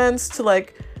supplements to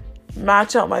like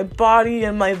match out my body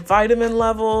and my vitamin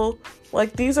level.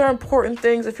 Like, these are important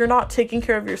things. If you're not taking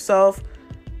care of yourself,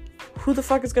 who the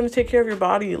fuck is going to take care of your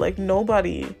body? Like,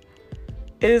 nobody.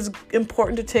 It is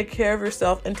important to take care of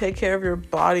yourself and take care of your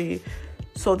body,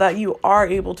 so that you are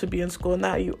able to be in school, and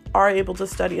that you are able to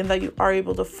study, and that you are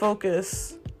able to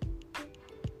focus.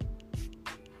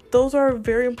 Those are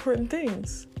very important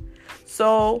things.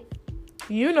 So,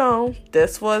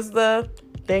 this was the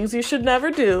things you should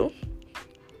never do.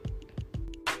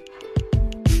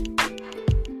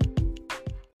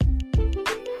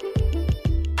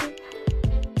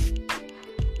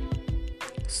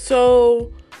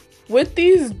 So, with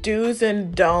these do's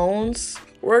and don'ts,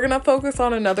 we're going to focus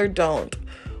on another don't,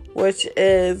 which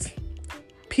is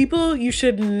people you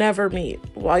should never meet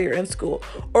while you're in school,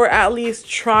 or at least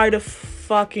try to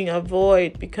fucking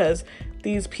avoid, because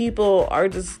these people are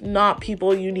just not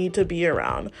people you need to be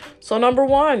around. So number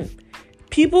one,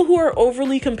 people who are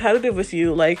overly competitive with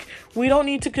you. Like, we don't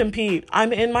need to compete.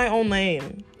 I'm in my own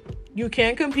lane. You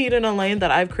can't compete in a lane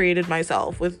that I've created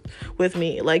myself with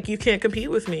me. Like, you can't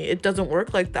compete with me. It doesn't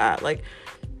work like that. Like,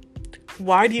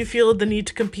 why do you feel the need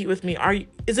to compete with me?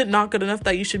 Is it not good enough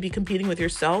that you should be competing with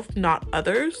yourself, not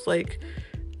others? Like,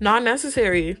 not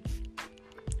necessary.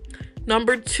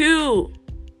 Number two,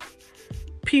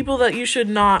 people that you should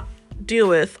not deal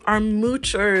with are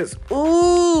moochers.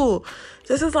 Ooh,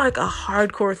 this is like a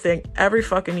hardcore thing every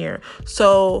fucking year.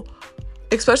 So,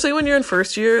 especially when you're in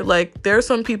first year, like, there are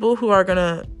some people who are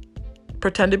gonna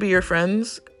pretend to be your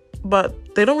friends, but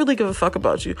they don't really give a fuck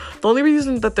about you. The only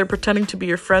reason that they're pretending to be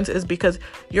your friends is because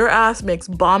your ass makes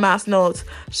bomb-ass notes.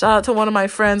 Shout out to one of my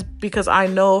friends, because I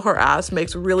know her ass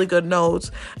makes really good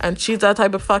notes, and she's that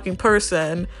type of fucking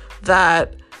person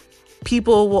that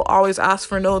people will always ask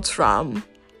for notes from.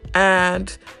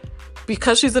 And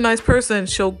because she's a nice person,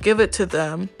 she'll give it to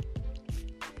them.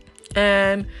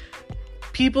 And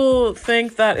people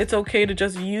think that it's okay to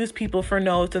just use people for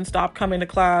notes and stop coming to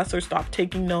class or stop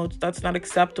taking notes. That's not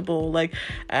acceptable. Like,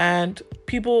 and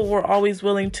people were always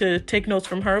willing to take notes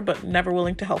from her, but never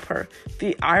willing to help her.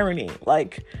 The irony,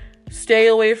 like, stay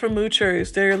away from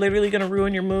moochers. They're literally going to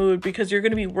ruin your mood, because you're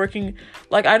going to be working.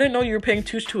 Like, I didn't know you were paying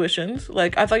 2 tuitions.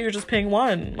 Like, I thought you were just paying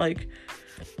 1. Like,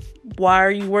 why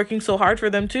are you working so hard for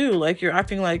them too? Like, you're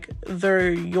acting like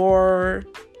they're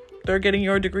getting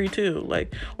your degree too,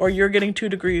 like, or you're getting 2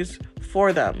 degrees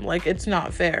for them. Like, it's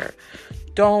not fair.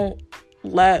 Don't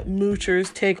let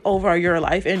moochers take over your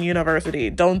life in university.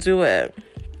 Don't do it.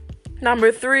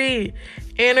 Number 3,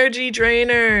 energy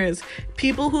drainers.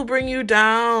 People who bring you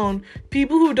down.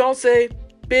 People who don't say,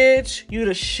 bitch, you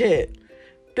the shit.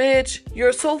 Bitch,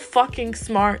 you're so fucking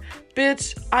smart.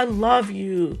 Bitch, I love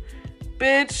you.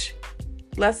 Bitch,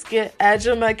 let's get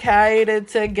educated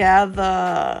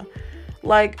together.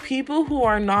 Like, people who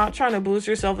are not trying to boost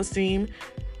your self-esteem,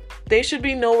 they should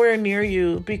be nowhere near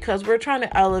you, because we're trying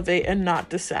to elevate and not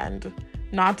descend.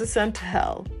 Not descend to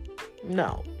hell.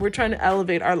 No, we're trying to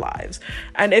elevate our lives.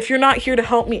 And if you're not here to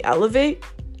help me elevate,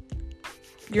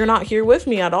 you're not here with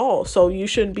me at all. So you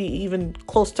shouldn't be even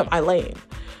close to my lane.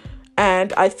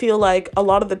 And I feel like a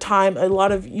lot of the time, a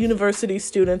lot of university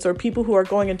students or people who are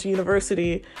going into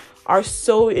university are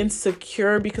so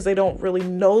insecure because they don't really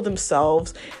know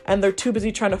themselves and they're too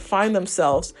busy trying to find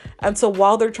themselves. And so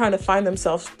while they're trying to find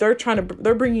themselves, they're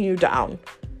bringing you down,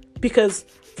 because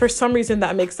for some reason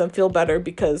that makes them feel better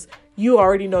because you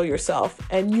already know yourself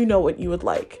and you know what you would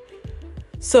like.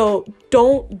 So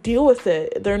don't deal with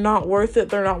it. They're not worth it.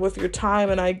 They're not worth your time.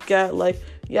 And I get like,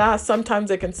 yeah, sometimes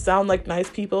they can sound like nice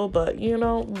people, but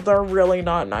they're really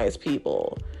not nice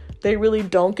people. They really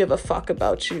don't give a fuck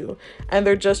about you, and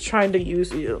they're just trying to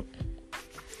use you.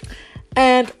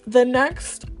 And the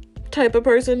next type of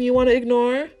person you want to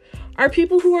ignore are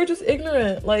people who are just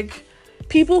ignorant. Like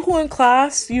people who in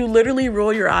class you literally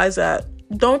roll your eyes at.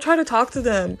 Don't try to talk to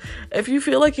them. If you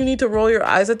feel like you need to roll your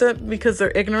eyes at them because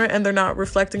they're ignorant and they're not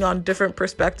reflecting on different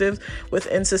perspectives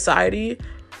within society,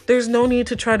 there's no need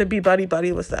to try to be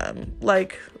buddy-buddy with them.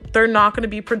 Like, they're not going to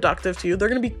be productive to you. They're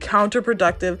going to be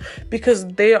counterproductive because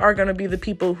they are going to be the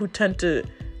people who tend to,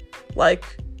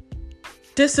 like,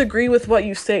 disagree with what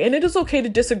you say. And it is okay to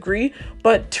disagree,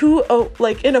 but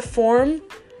in a form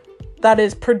that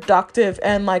is productive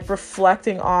and, like,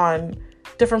 reflecting on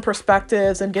different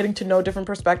perspectives and getting to know different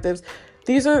perspectives.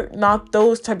 These are not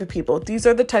those type of people. These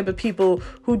are the type of people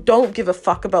who don't give a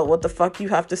fuck about what the fuck you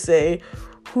have to say,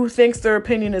 who thinks their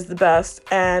opinion is the best,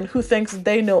 and who thinks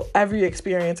they know every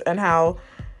experience and how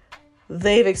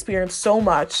they've experienced so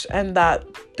much and that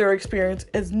their experience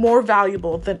is more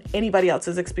valuable than anybody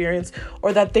else's experience,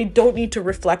 or that they don't need to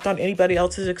reflect on anybody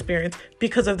else's experience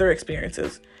because of their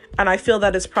experiences. And I feel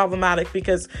that is problematic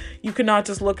because you cannot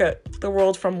just look at the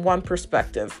world from one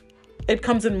perspective. It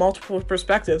comes in multiple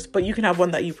perspectives, but you can have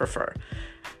one that you prefer.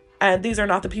 And these are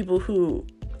not the people who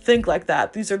think like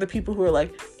that. These are the people who are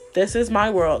like, this is my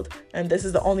world and this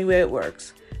is the only way it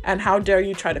works. And how dare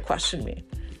you try to question me?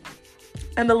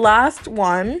 And the last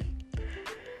one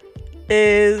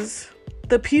is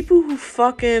the people who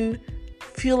fucking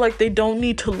feel like they don't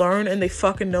need to learn and they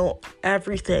fucking know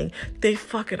everything. They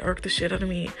fucking irk the shit out of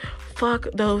me. Fuck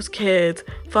those kids.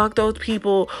 Fuck those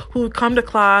people who come to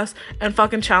class and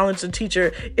fucking challenge the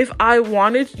teacher. If I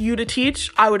wanted you to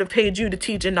teach, I would have paid you to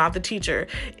teach and not the teacher.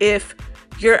 If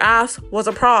your ass was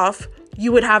a prof,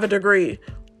 you would have a degree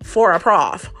for a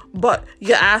prof. But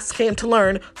your ass came to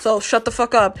learn, so shut the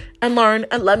fuck up and learn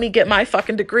and let me get my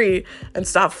fucking degree and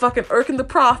stop fucking irking the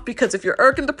prof, because if you're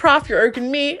irking the prof, you're irking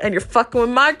me and you're fucking with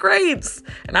my grades.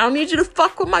 And I don't need you to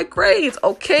fuck with my grades,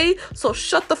 okay? So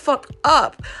shut the fuck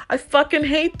up. I fucking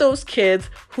hate those kids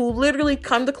who literally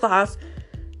come to class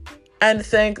and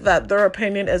think that their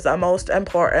opinion is the most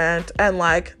important and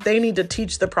like they need to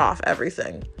teach the prof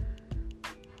everything.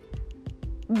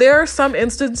 There are some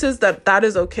instances that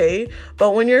is okay,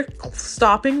 but when you're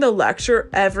stopping the lecture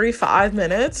every 5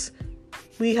 minutes,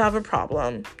 we have a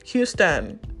problem.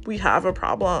 Houston, we have a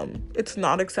problem. It's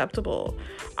not acceptable.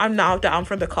 I'm not down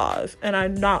for the cause, and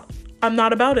I'm not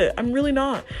about it. I'm really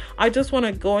not. I just want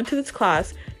to go into this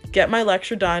class, get my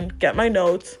lecture done, get my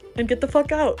notes, and get the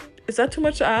fuck out. Is that too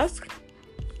much to ask?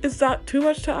 Is that too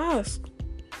much to ask?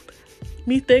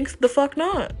 Me thinks the fuck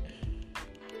not.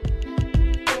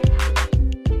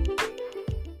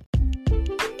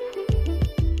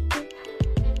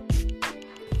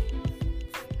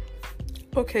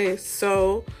 Okay,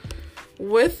 so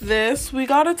with this, we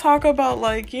gotta talk about,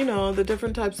 like, the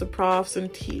different types of profs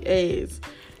and TAs.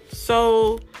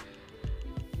 So,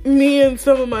 me and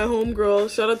some of my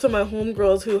homegirls, shout out to my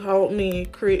homegirls who helped me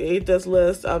create this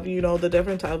list of, the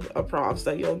different types of profs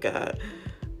that you'll get.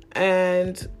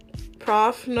 And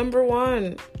prof number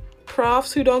 1,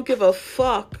 profs who don't give a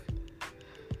fuck.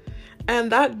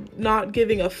 And that not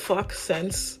giving a fuck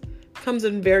sense comes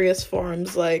in various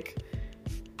forms, like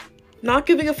not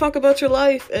giving a fuck about your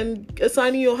life and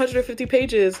assigning you 150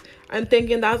 pages and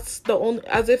thinking that's the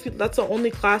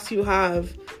only class you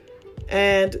have.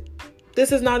 And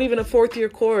this is not even a 4th year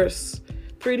course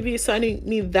for you to be assigning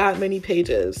me that many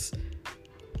pages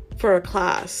for a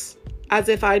class, as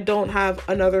if I don't have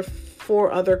another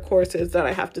 4 other courses that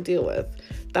I have to deal with.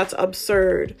 That's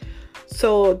absurd.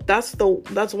 So that's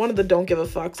one of the don't give a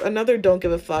fucks. Another don't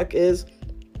give a fuck is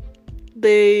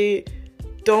they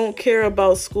don't care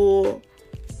about school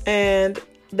and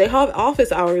they have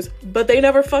office hours, but they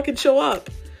never fucking show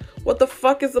up. What the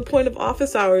fuck is the point of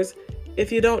office hours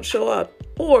if you don't show up?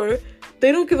 Or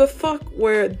they don't give a fuck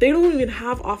where they don't even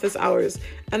have office hours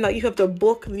and that you have to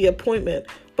book the appointment.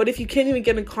 But if you can't even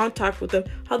get in contact with them,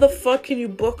 how the fuck can you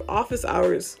book office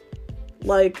hours?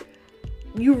 Like,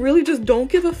 you really just don't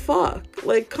give a fuck.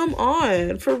 Like, come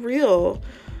on, for real.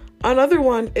 Another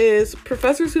one is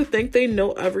professors who think they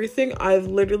know everything. I've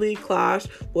literally clashed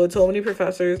with so many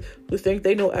professors who think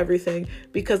they know everything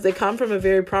because they come from a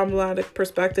very problematic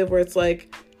perspective where it's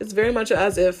like, it's very much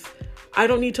as if I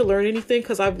don't need to learn anything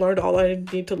because I've learned all I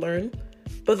need to learn.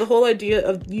 But the whole idea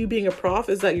of you being a prof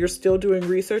is that you're still doing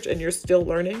research and you're still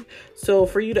learning. So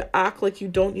for you to act like you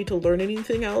don't need to learn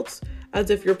anything else,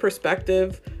 as if your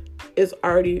perspective is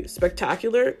already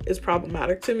spectacular, is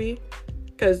problematic to me.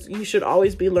 Because you should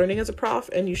always be learning as a prof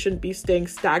and you shouldn't be staying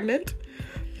stagnant.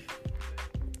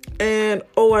 And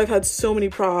I've had so many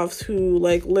profs who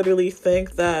like literally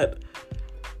think that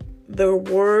their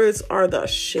words are the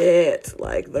shit.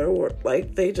 Like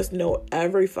they just know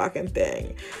every fucking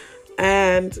thing.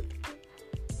 And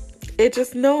it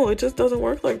just doesn't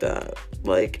work like that.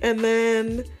 Like, and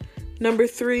then number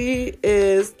 3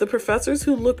 is the professors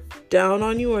who look down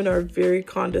on you and are very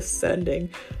condescending,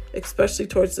 especially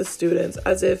towards the students,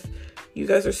 as if you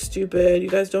guys are stupid, you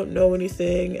guys don't know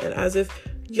anything, and as if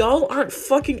y'all aren't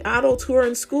fucking adults who are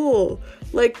in school.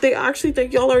 Like, they actually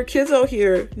think y'all are kids out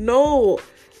here. No,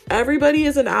 everybody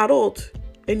is an adult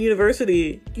in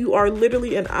university. You are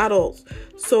literally an adult.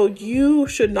 So you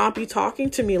should not be talking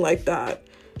to me like that.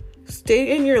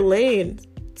 Stay in your lane.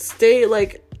 Stay,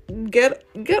 like, get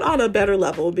on a better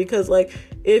level, because, like,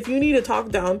 if you need to talk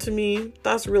down to me,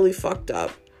 that's really fucked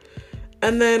up.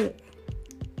 And then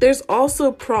there's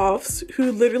also profs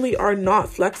who literally are not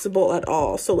flexible at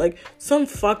all. So like some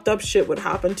fucked up shit would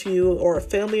happen to you, or a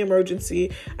family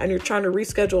emergency, and you're trying to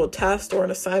reschedule a test or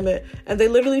an assignment, and they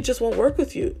literally just won't work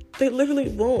with you. They literally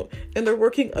won't. And they're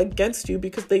working against you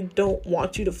because they don't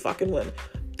want you to fucking win.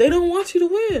 They don't want you to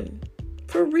win.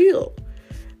 For real.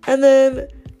 And then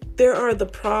there are the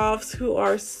profs who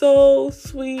are so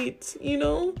sweet, you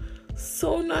know?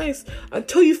 So nice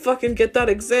until you fucking get that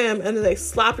exam, and then they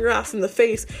slap your ass in the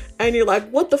face and you're like,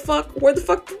 what the fuck? Where the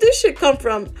fuck did this shit come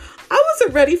from? I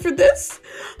wasn't ready for this.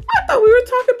 I thought we were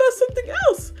talking about something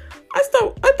else. I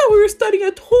thought we were studying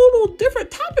a total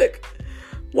different topic.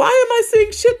 Why am I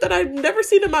seeing shit that I've never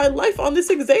seen in my life on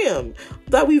this exam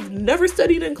that we've never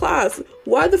studied in class?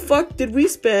 Why the fuck did we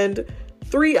spend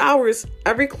 3 hours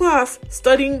every class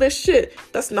studying this shit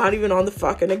that's not even on the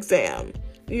fucking exam?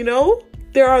 You know?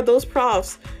 There are those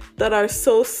profs that are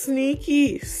so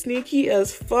sneaky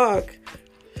as fuck.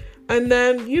 And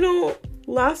then, you know,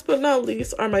 last but not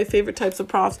least are my favorite types of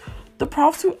profs. The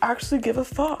profs who actually give a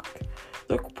fuck.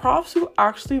 The profs who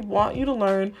actually want you to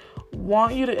learn,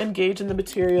 want you to engage in the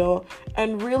material,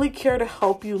 and really care to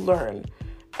help you learn.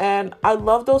 And I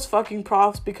love those fucking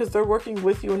profs because they're working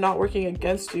with you and not working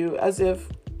against you, as if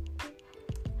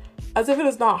it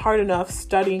is not hard enough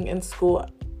studying in school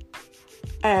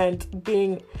and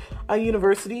being a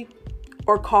university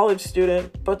or college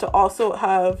student, but to also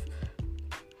have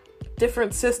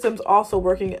different systems also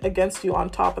working against you on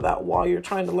top of that while you're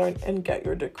trying to learn and get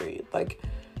your degree. Like,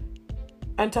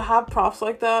 and to have profs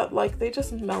like that, like, they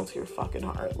just melt your fucking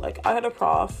heart. Like, I had a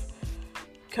prof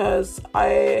because I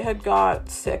had got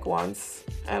sick once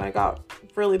and I got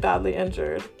really badly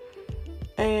injured,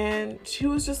 and she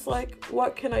was just like,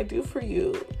 what can I do for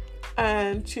you?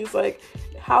 And she's like,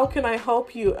 how can I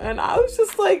help you? And I was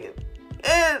just like,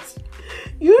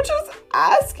 you just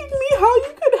asking me how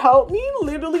you could help me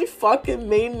literally fucking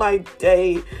made my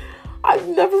day. I've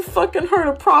never fucking heard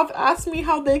a prof ask me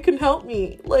how they can help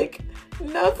me. Like,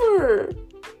 never.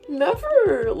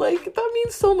 Like, that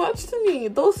means so much to me.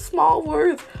 Those small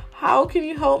words. How can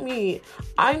you help me?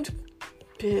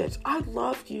 Bitch, I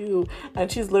love you. And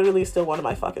she's literally still one of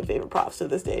my fucking favorite profs to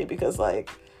this day, because, like,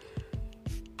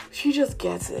 she just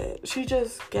gets it. She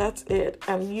just gets it.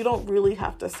 And you don't really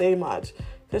have to say much,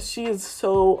 because she is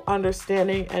so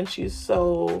understanding, and she's such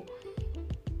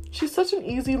an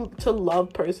easy to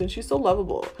love person. She's so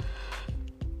lovable.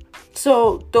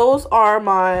 So those are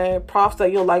my profs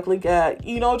that you'll likely get.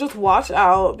 You know, just watch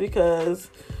out, because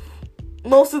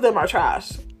most of them are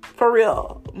trash. For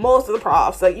real. Most of the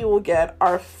profs that you will get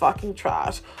are fucking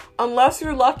trash. Unless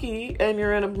you're lucky and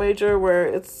you're in a major where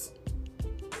it's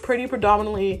pretty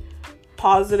predominantly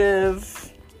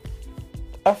positive,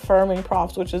 affirming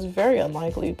profs, which is very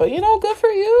unlikely. But, you know, good for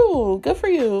you. Good for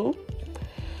you.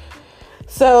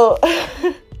 So,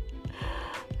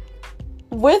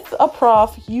 with a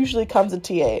prof usually comes a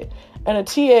TA. And a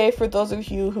TA, for those of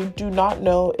you who do not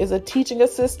know, is a teaching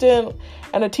assistant.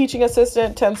 And a teaching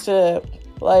assistant tends to,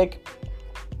 like,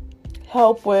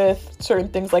 help with certain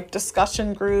things like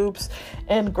discussion groups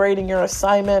and grading your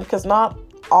assignment, because not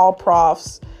all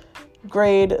profs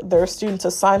grade their students'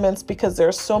 assignments, because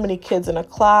there's so many kids in a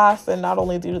class, and not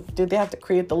only do they have to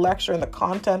create the lecture and the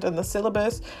content and the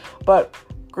syllabus, but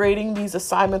grading these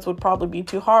assignments would probably be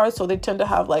too hard, so they tend to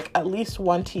have like at least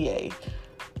one TA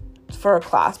for a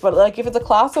class. But like if it's a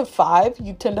class of 5,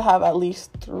 you tend to have at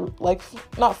least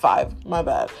not 5, my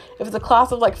bad. If it's a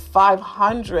class of like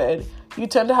 500, you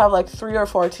tend to have like 3 or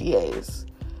 4 TAs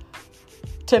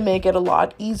to make it a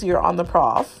lot easier on the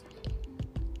prof.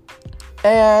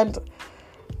 And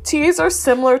TAs are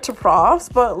similar to profs,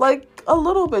 but like a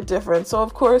little bit different. So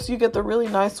of course you get the really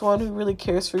nice one who really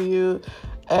cares for you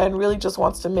and really just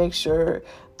wants to make sure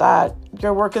that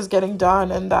your work is getting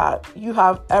done and that you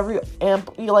have every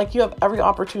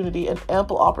opportunity and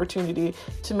ample opportunity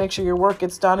to make sure your work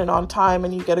gets done and on time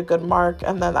and you get a good mark,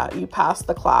 and then that you pass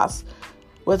the class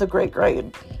with a great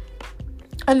grade.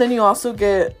 And then you also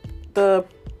get the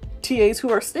TAs who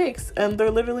are snakes, and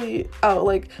they're literally out,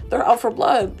 like they're out for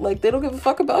blood, like they don't give a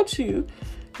fuck about you.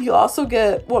 You also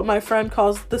get what my friend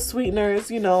calls the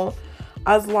sweeteners,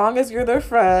 as long as you're their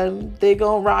friend, they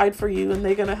gonna ride for you and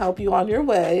they gonna help you on your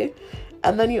way.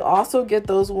 And then you also get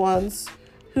those ones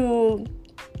who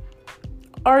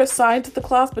are assigned to the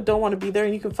class but don't want to be there,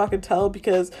 and you can fucking tell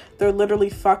because they're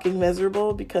literally fucking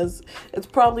miserable because it's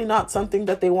probably not something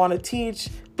that they want to teach.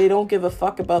 They don't give a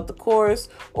fuck about the course,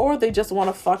 or they just want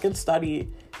to fucking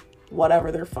study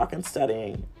whatever they're fucking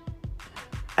studying.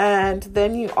 And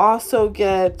then you also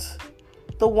get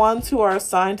the ones who are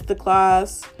assigned to the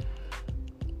class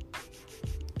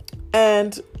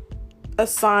and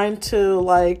assigned to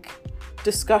like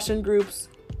discussion groups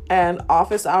and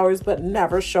office hours but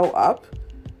never show up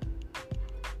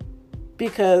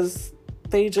because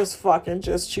they just fucking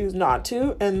just choose not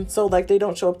to. And so like they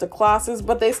don't show up to classes,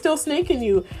 but they still snaking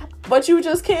you, but you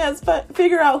just can't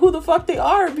figure out who the fuck they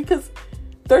are because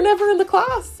they're never in the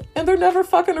class and they're never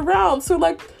fucking around. So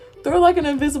like they're like an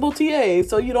invisible TA,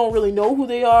 so you don't really know who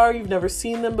they are. You've never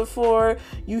seen them before.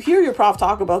 You hear your prof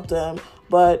talk about them,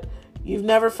 but you've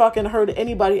never fucking heard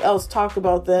anybody else talk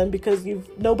about them because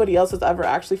nobody else has ever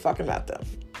actually fucking met them.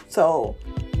 So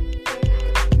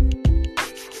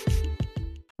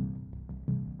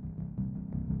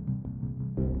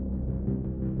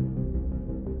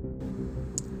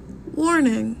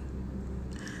warning.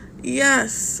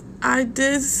 Yes, I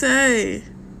did say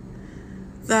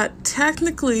that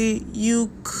technically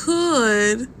you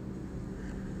could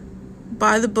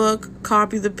buy the book,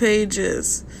 copy the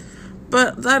pages,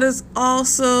 but that is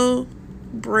also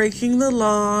breaking the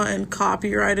law and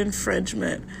copyright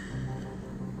infringement.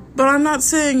 But I'm not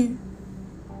saying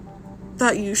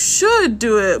that you should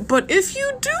do it, but if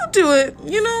you do it,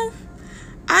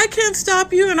 I can't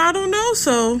stop you and I don't know,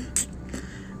 so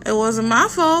it wasn't my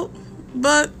fault,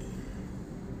 but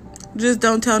just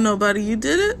don't tell nobody you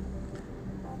did it,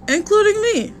 including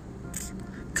me,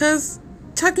 because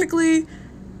technically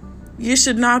you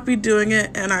should not be doing it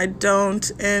and I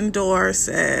don't endorse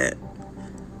it.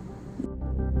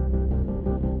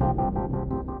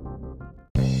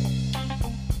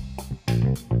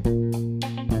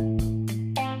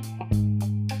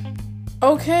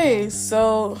 Okay,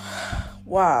 so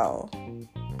wow.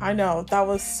 I know that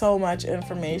was so much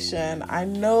information. I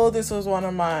know this was one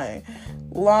of my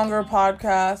longer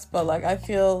podcasts, but like I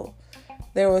feel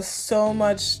there was so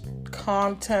much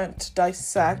content to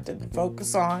dissect and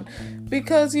focus on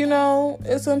because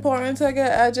it's important to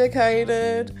get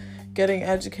educated, getting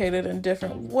educated in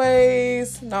different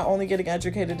ways, not only getting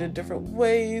educated in different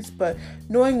ways, but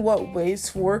knowing what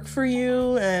ways work for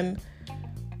you. And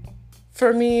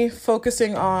for me,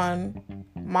 focusing on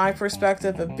my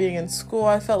perspective of being in school,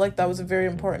 I felt like that was a very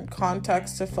important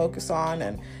context to focus on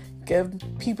and give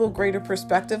people greater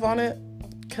perspective on it,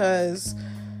 because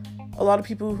a lot of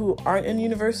people who aren't in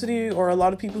university, or a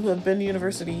lot of people who have been to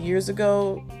university years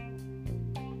ago,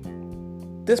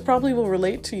 this probably will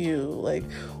relate to you,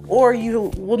 or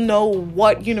you will know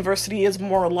what university is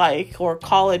more like, or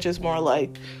college is more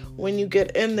like when you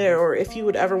get in there, or if you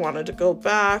would ever wanted to go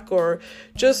back, or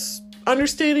just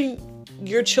understanding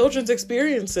your children's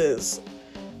experiences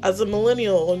as a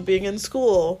millennial and being in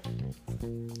school.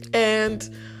 And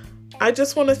I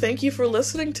just want to thank you for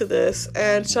listening to this,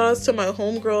 and shout outs to my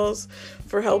homegirls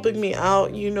for helping me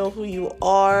out. You know who you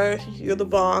are. You're the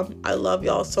bomb. I love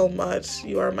y'all so much.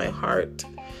 You are my heart.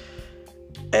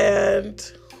 And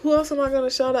who else am I going to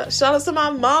shout out? Shout outs to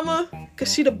my mama,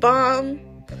 because she the bomb.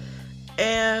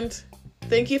 And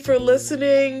thank you for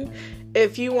listening.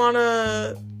 If you want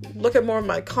to look at more of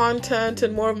my content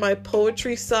and more of my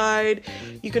poetry side,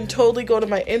 you can totally go to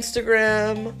my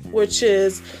Instagram, which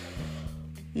is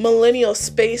Millennial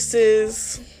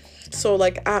Spaces. So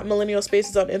at Millennial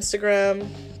Spaces on Instagram.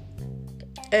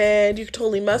 And you can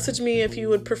totally message me if you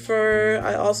would prefer.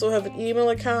 I also have an email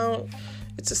account.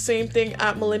 It's the same thing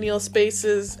at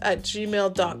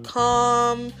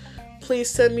millennialspaces@gmail.com. Please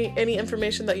send me any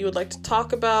information that you would like to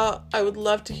talk about. I would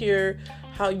love to hear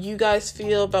how you guys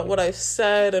feel about what I've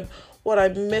said and what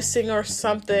I'm missing or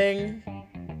something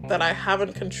that I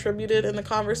haven't contributed in the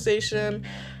conversation.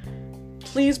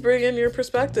 Please bring in your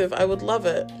perspective. I would love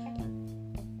it.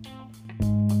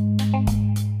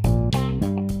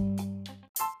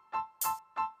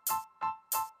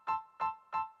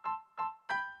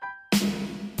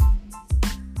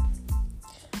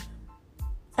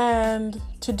 And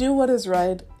to do what is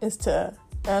right is to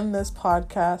end this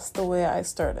podcast the way I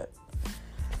started.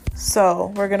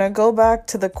 So we're going to go back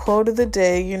to the quote of the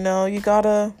day. You know, you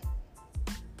gotta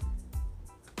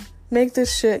make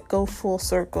this shit go full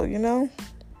circle, you know?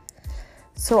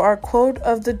 So our quote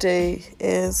of the day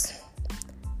is,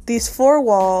 "These four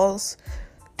walls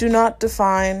do not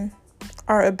define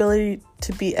our ability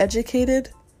to be educated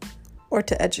or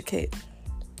to educate."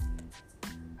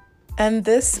 And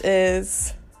this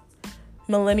is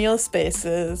Millennial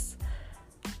Spaces.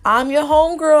 I'm your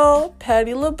homegirl,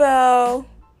 Patty LaBelle.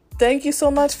 Thank you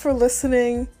so much for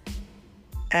listening,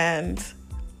 and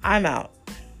I'm out.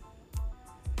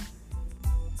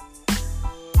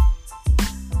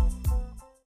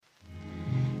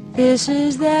 This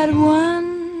is that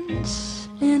once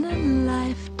in a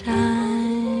lifetime